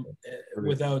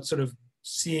sort of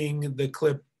seeing the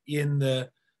clip in the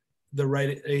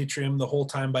right atrium the whole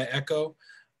time by echo.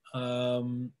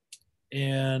 And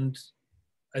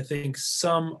I think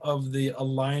some of the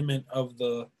alignment of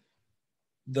the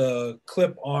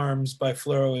clip arms by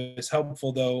fluoro is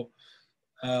helpful, though.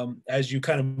 As you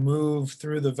kind of move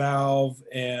through the valve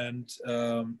and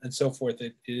so forth,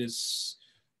 it is,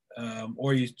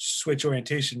 or you switch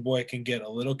orientation, boy, it can get a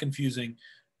little confusing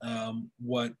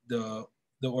what the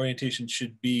orientation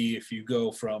should be if you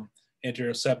go from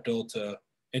anteroseptal to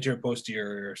anterior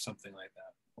posterior or something like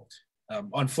that.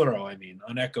 On fluoro, I mean.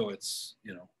 On echo, it's,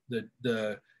 you know,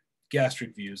 the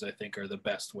gastric views, I think, are the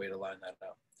best way to line that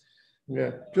up.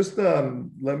 Yeah, just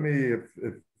let me, if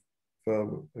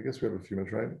I guess we have a few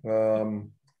minutes, right?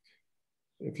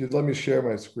 If you'd let me share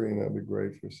my screen, that'd be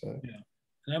great for a second.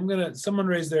 Yeah, and someone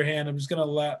raised their hand. I'm just gonna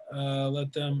let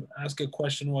them ask a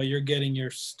question while you're getting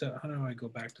your stuff. How do I go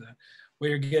back to that? Where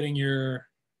you're getting your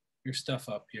stuff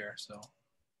up here. So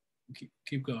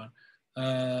keep going.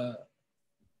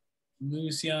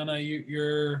 Luciana,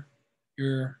 your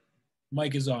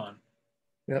mic is on.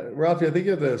 Yeah, Rafi, I think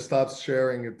you have to stop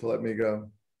sharing it to let me go.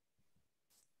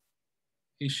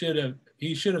 He should have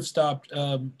stopped.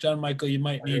 John Michael, you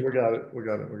might need. Okay, we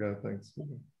got it. Thanks.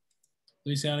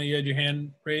 Luciana, you had your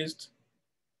hand raised.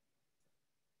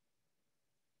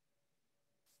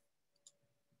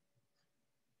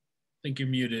 I think you're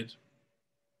muted.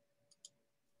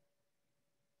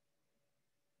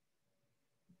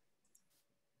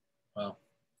 Well,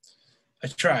 I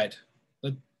tried.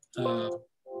 But,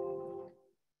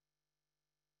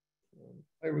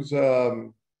 I was, you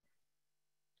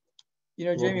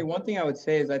know, Jamie, one thing I would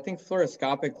say is I think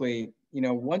fluoroscopically, you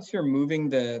know, once you're moving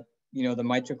the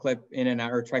mitral clip in and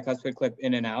out, or tricuspid clip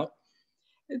in and out,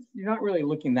 you're not really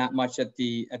looking that much at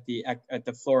the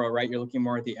fluoro, right? You're looking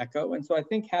more at the echo. And so I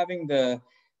think having the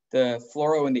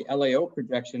fluoro and the LAO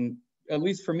projection, at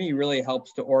least for me, really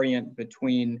helps to orient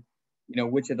between, you know,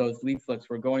 which of those leaflets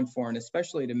we're going for, and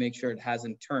especially to make sure it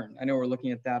hasn't turned. I know we're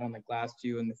looking at that on the glass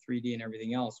view and the 3D and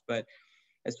everything else, but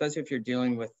especially if you're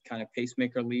dealing with kind of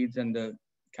pacemaker leads and the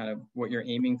kind of what you're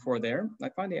aiming for there, I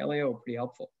find the LAO pretty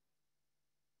helpful.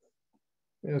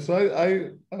 Yeah, so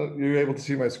you're able to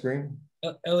see my screen?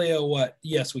 LAO what?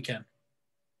 Yes, we can.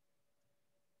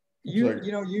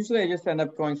 You know, usually I just end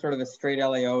up going sort of a straight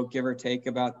LAO, give or take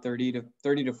about 30 to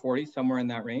 40, somewhere in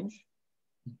that range.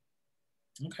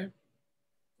 Okay.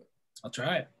 I'll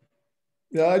try it.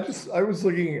 Yeah, I was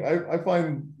looking, I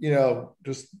find, you know,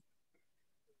 just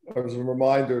as a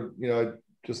reminder, you know, I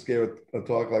just gave a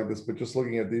talk like this, but just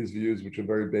looking at these views, which are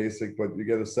very basic, but you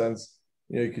get a sense,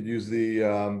 you know, you could use the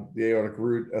aortic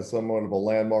root as somewhat of a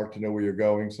landmark to know where you're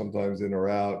going, sometimes in or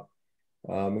out.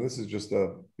 And this is just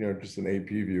just an AP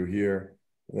view here.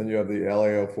 And then you have the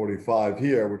LAO 45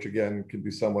 here, which again can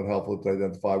be somewhat helpful to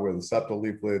identify where the septal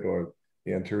leaflet or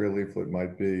the anterior leaflet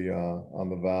might be on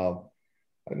the valve.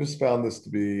 I just found this to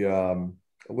be a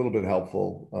little bit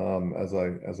helpful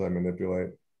as I manipulate.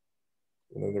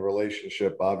 And then the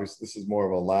relationship, obviously, this is more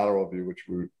of a lateral view, which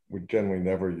we generally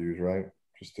never use, right?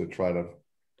 Just to try to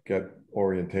get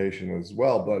orientation as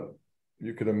well. But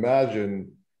you could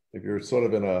imagine if you're sort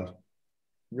of in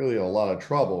really a lot of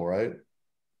trouble, right?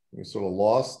 You're sort of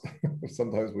lost.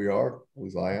 Sometimes we are, at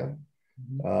least I am.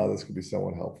 This could be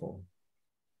somewhat helpful.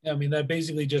 Yeah, I mean, that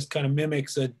basically just kind of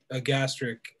mimics a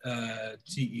gastric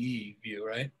TE view,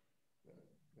 right?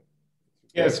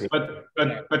 Yes,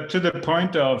 but to the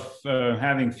point of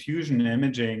having fusion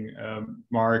imaging,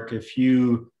 Mark, if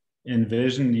you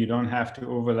envision, you don't have to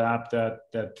overlap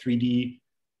that 3D,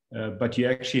 but you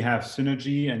actually have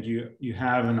synergy, and you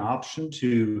have an option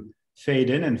to fade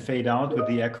in and fade out with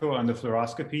the echo on the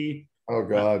fluoroscopy. Oh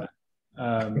God.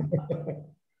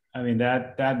 I mean,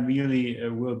 that really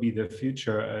will be the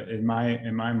future in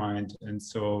my mind, and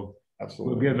so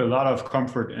absolutely will give a lot of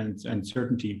comfort and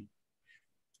certainty.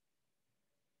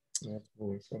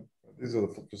 Absolutely. So these are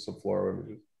just the fluoro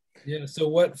images. Yeah. So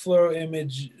what fluoro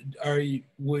image do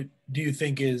you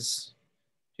think is?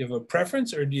 Do you have a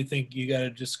preference, or do you think you got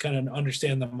to just kind of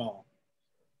understand them all?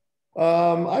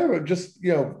 I would just,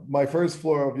 you know, my first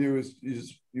fluoro view is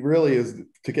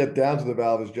to get down to the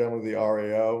valve is generally the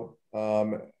RAO,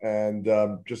 and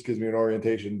just gives me an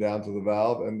orientation down to the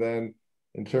valve. And then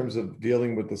in terms of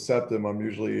dealing with the septum, I'm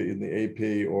usually in the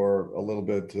AP or a little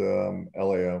bit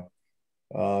LAO,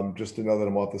 just to know that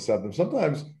I'm off the septum.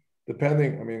 Sometimes,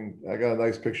 depending, I mean, I got a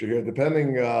nice picture here,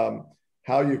 depending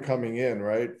how you're coming in,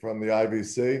 right, from the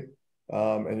IVC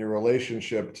and your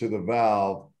relationship to the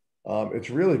valve, it's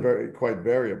really quite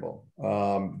variable.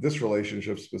 this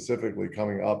relationship specifically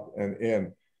coming up and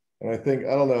in. And I think,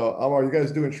 I don't know, Amar, are you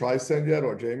guys doing Trisend yet?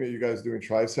 Or Jamie, are you guys doing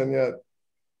Trisend yet?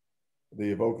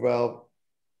 The evoke valve?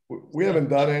 We haven't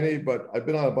done any, but I've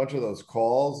been on a bunch of those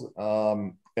calls.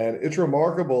 And it's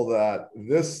remarkable that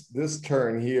this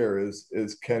turn here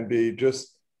can be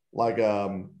just like,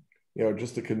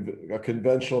 just a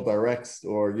conventional direct,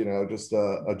 or, just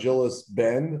a Gillis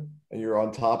bend, and you're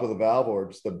on top of the valve, or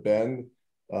just a bend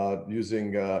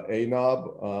using a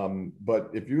knob.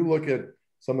 But if you look at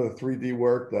some of the 3D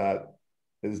work that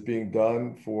is being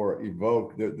done for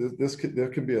evoke, there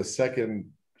can be a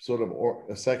second sort of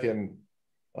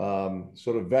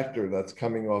vector that's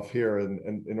coming off here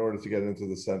in order to get into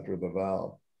the center of the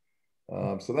valve.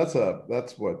 So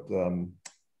that's what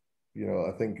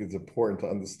I think is important to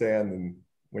understand, and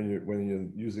when you're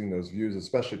using those views,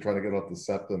 especially trying to get off the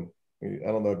septum. I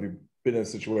don't know if you've been in a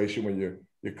situation where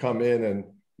you come in and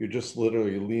you're just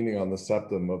literally leaning on the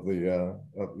septum of the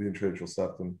intratracheal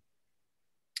septum.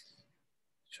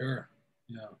 Sure.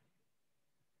 Yeah.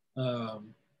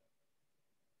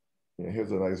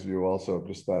 Here's a nice view also of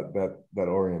just that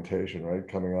orientation, right,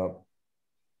 coming up.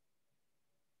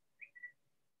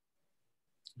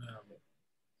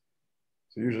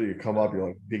 So usually you come up, you're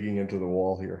like digging into the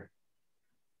wall here.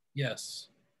 Yes.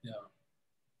 Yeah.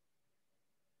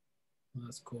 Well,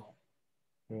 that's cool.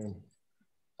 Yeah.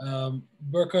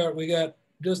 Burkhard, we got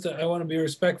I want to be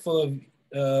respectful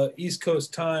of East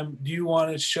Coast time. Do you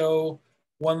want to show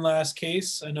one last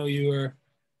case? I know you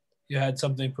had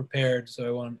something prepared, so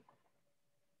I want.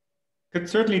 Could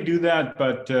certainly do that,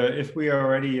 but if we are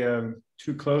already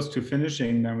too close to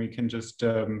finishing, then we can just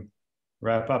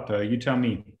wrap up. You tell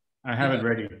me. I have it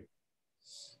ready.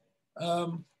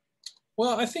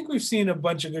 Well, I think we've seen a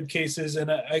bunch of good cases,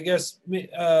 and I guess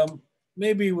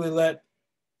maybe we'll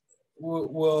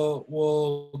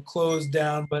close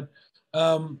down. But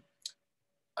I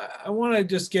want to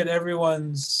just get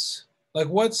everyone's, like,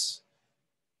 what's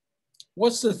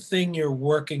the thing you're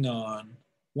working on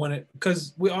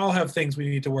because we all have things we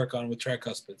need to work on with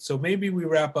tricuspid. So maybe we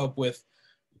wrap up with,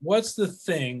 what's the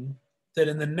thing that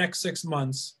in the next 6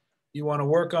 months you want to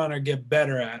work on or get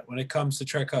better at when it comes to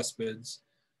tricuspids?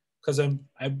 Because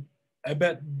I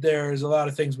bet there's a lot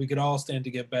of things we could all stand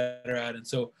to get better at. And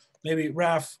so maybe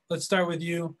Raf, let's start with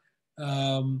you.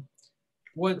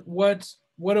 What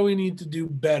do we need to do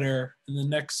better in the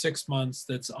next 6 months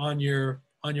that's on your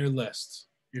list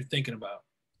you're thinking about?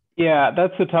 Yeah,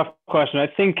 that's a tough question. I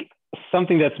think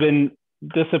something that's been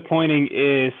disappointing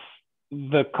is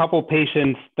the couple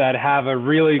patients that have a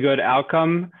really good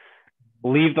outcome,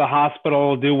 leave the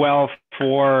hospital, do well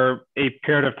for a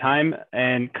period of time,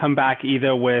 and come back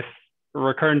either with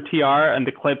recurrent TR and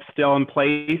the clip still in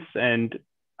place. And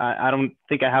I don't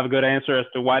think I have a good answer as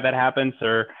to why that happens,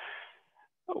 or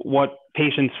what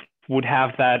patients would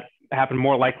have that happen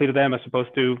more likely to them as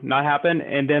opposed to not happen.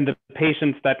 And then the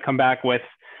patients that come back with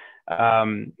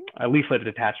a leaflet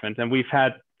detachment. And we've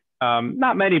had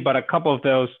not many, but a couple of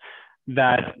those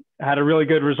that had a really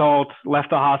good result,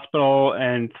 left the hospital,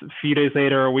 and a few days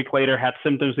later, a week later, had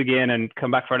symptoms again and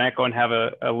come back for an echo and have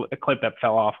a clip that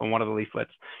fell off on one of the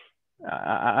leaflets.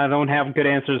 I don't have good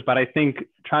answers, but I think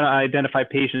trying to identify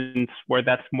patients where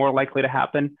that's more likely to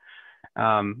happen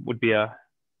would be a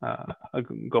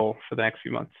goal for the next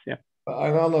few months. Yeah.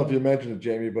 I don't know if you mentioned it,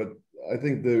 Jamie, but I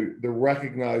think the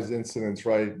recognized incidence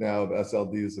right now of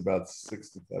SLD is about 6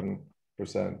 to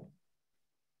 7%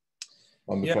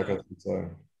 on the tricuspid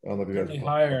side. I don't know if you guys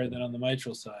higher than on the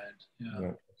mitral side.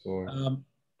 Yeah.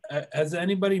 Has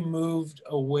anybody moved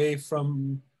away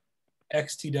from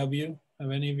XTW? Have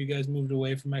any of you guys moved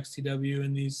away from XTW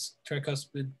in these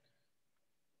tricuspid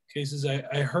cases?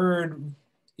 I heard,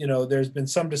 there's been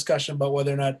some discussion about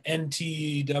whether or not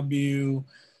NTW,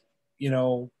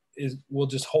 will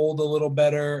just hold a little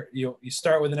better. You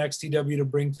start with an XTW to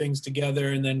bring things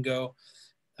together and then go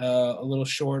a little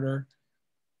shorter.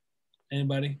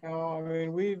 Anybody? No, I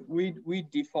mean, we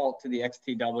default to the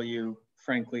XTW,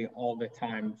 frankly, all the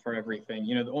time for everything.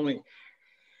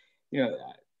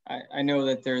 I know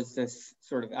that there's this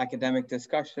sort of academic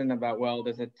discussion about, well,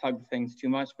 does it tug things too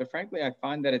much? But frankly, I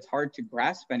find that it's hard to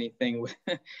grasp anything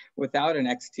without an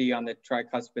XT on the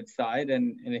tricuspid side.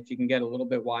 And if you can get a little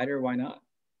bit wider, why not?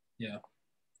 Yeah.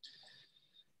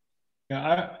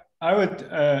 Yeah, I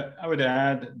would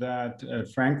add that,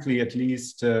 frankly, at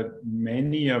least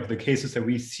many of the cases that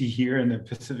we see here in the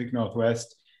Pacific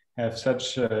Northwest have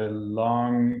such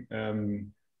long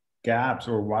gaps,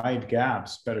 or wide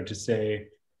gaps, better to say,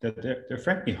 that they're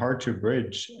frankly hard to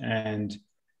bridge. And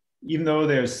even though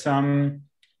there's some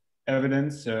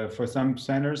evidence for some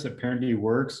centers apparently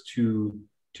works to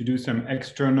to do some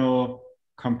external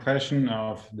compression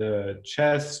of the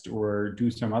chest or do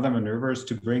some other maneuvers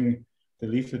to bring the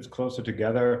leaflets closer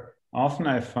together. Often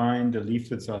I find the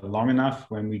leaflets are long enough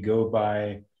when we go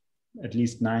by at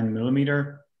least 9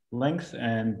 millimeter length,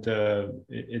 and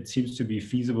it seems to be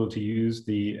feasible to use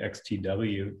the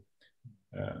XTW.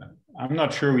 I'm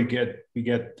not sure we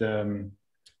get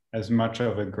as much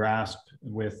of a grasp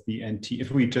with the NT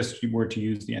if we just were to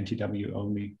use the NTW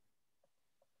only.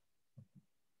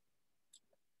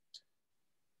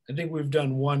 I think we've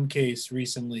done one case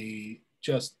recently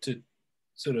just to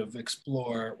sort of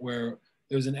explore where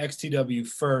there was an XTW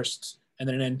first and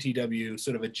then an NTW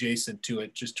sort of adjacent to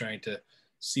it, just trying to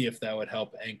see if that would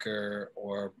help anchor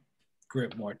or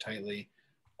grip more tightly.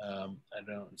 I don't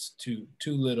know, it's too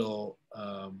little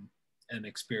an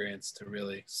experience to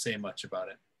really say much about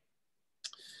it.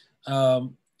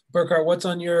 Burkhard, what's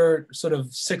on your sort of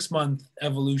 6-month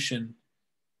evolution?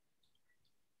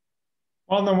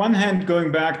 Well, on the one hand,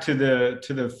 going back to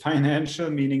the financial,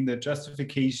 meaning the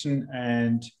justification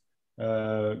and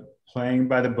playing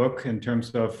by the book in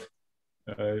terms of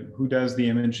who does the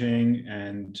imaging,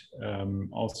 and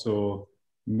also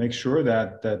make sure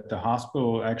that the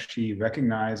hospital actually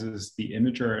recognizes the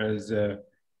imager as an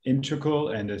integral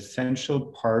and essential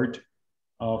part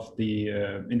of the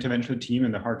interventional team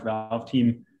and the heart valve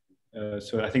team.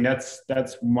 So I think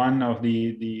that's one of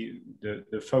the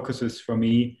focuses for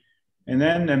me. And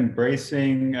then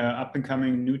embracing up and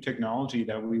coming new technology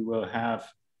that we will have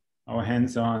our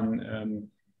hands on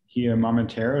here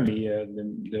momentarily.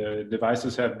 The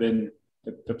devices have been,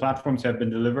 the platforms have been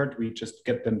delivered. We just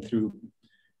get them through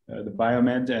the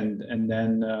biomed and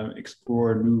then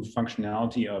explore new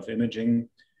functionality of imaging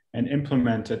and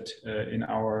implement it in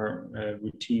our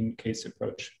routine case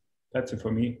approach. That's it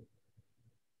for me.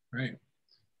 Right.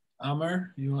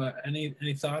 Amar, you any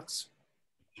thoughts?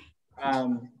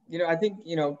 I think,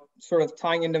 sort of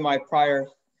tying into my prior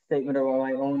statement about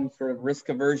my own sort of risk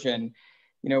aversion,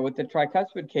 with the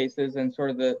tricuspid cases and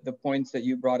sort of the points that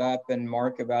you brought up and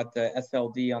Mark about the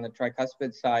SLD on the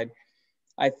tricuspid side,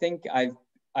 I think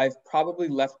I've probably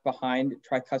left behind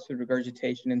tricuspid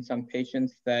regurgitation in some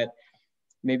patients that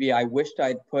maybe I wished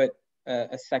I'd put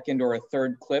a second or a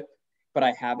third clip, but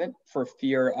I haven't, for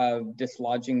fear of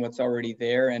dislodging what's already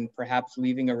there and perhaps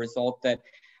leaving a result that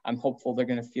I'm hopeful they're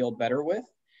going to feel better with.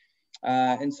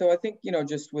 And so I think,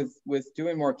 just with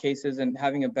doing more cases and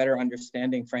having a better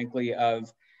understanding, frankly,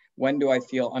 of when do I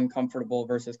feel uncomfortable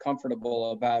versus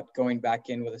comfortable about going back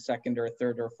in with a second or a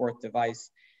third or a fourth device,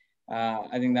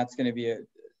 I think that's going to be an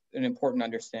important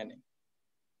understanding.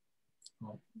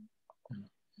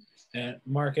 And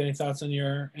Mark, any thoughts on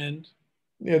your end?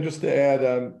 Yeah, just to add,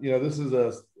 this is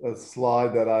a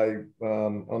slide that I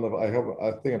don't know,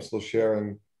 I think I'm still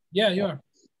sharing. Yeah, you are.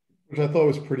 Which I thought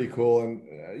was pretty cool. And,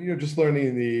 just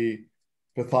learning the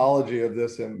pathology of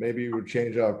this, and maybe we would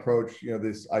change our approach,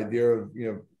 this idea of,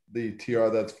 the TR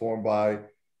that's formed by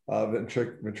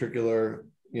ventricular,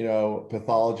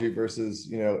 pathology versus,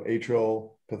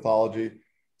 atrial pathology.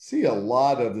 See a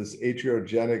lot of this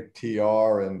atriogenic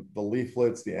TR, and the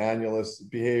leaflets, the annulus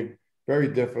behave very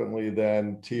differently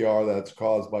than TR that's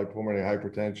caused by pulmonary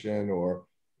hypertension or,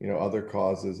 other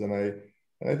causes. And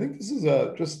I think this is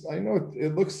I know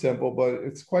it looks simple, but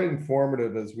it's quite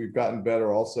informative as we've gotten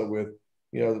better also with,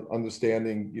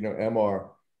 understanding, MR.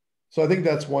 So I think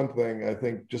that's one thing. I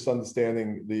think just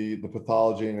understanding the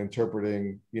pathology and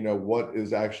interpreting, what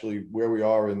is actually where we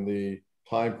are in the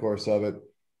time course of it.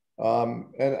 And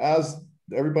as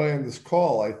everybody on this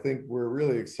call, I think we're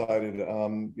really excited.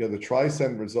 The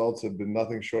TriSend results have been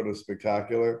nothing short of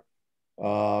spectacular.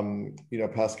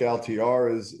 Pascal TR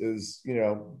is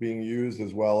being used,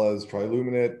 as well as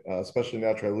Triluminate, especially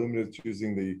now Triluminate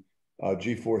using the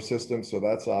G4 system. So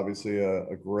that's obviously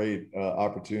a great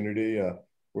opportunity.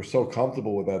 We're so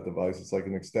comfortable with that device. It's like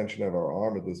an extension of our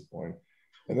arm at this point.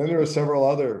 And then there are several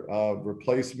other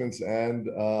replacements and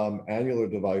annular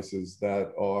devices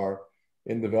that are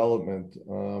in development.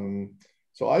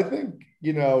 So I think,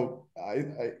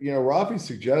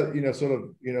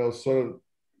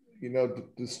 Rafi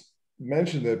just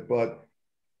mentioned it, but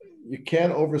you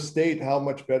can't overstate how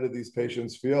much better these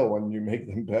patients feel when you make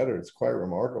them better. It's quite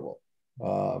remarkable.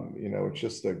 It's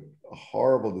just a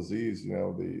horrible disease,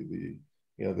 the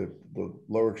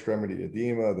lower extremity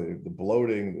edema, the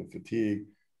bloating, the fatigue.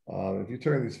 If you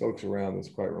turn these folks around, it's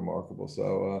quite remarkable.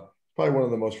 So probably one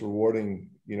of the most rewarding,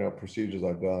 procedures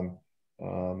I've done,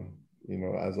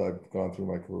 as I've gone through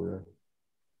my career.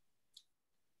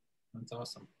 That's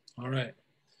awesome. All right.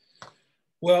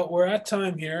 Well, we're at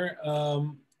time here.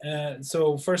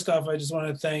 So first off, I just want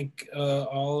to thank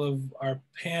all of our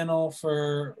panel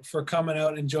for coming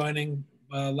out and joining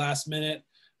last minute.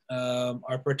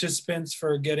 Our participants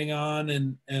for getting on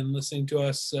and listening to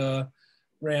us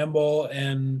ramble.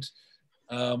 And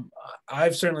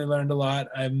I've certainly learned a lot.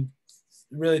 I'm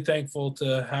really thankful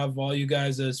to have all you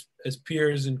guys as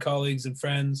peers and colleagues and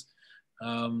friends.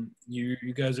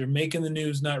 You guys are making the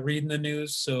news, not reading the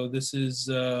news. So this is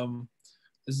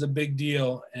a big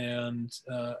deal, and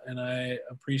I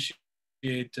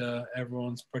appreciate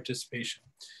everyone's participation.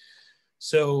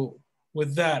 So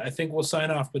with that, I think we'll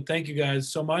sign off, but thank you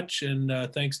guys so much. And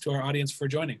thanks to our audience for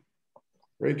joining.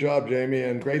 Great job, Jamie.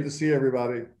 And great to see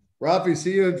everybody. Rafi,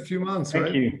 see you in a few months, right?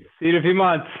 Thank you. See you in a few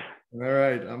months. All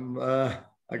right.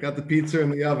 I got the pizza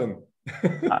in the oven.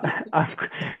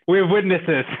 We have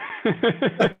witnesses.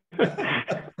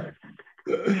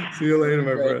 See you later,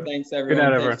 my friend. Thanks,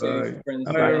 everyone. Good night, everyone.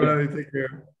 Bye, everybody. Take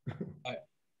care.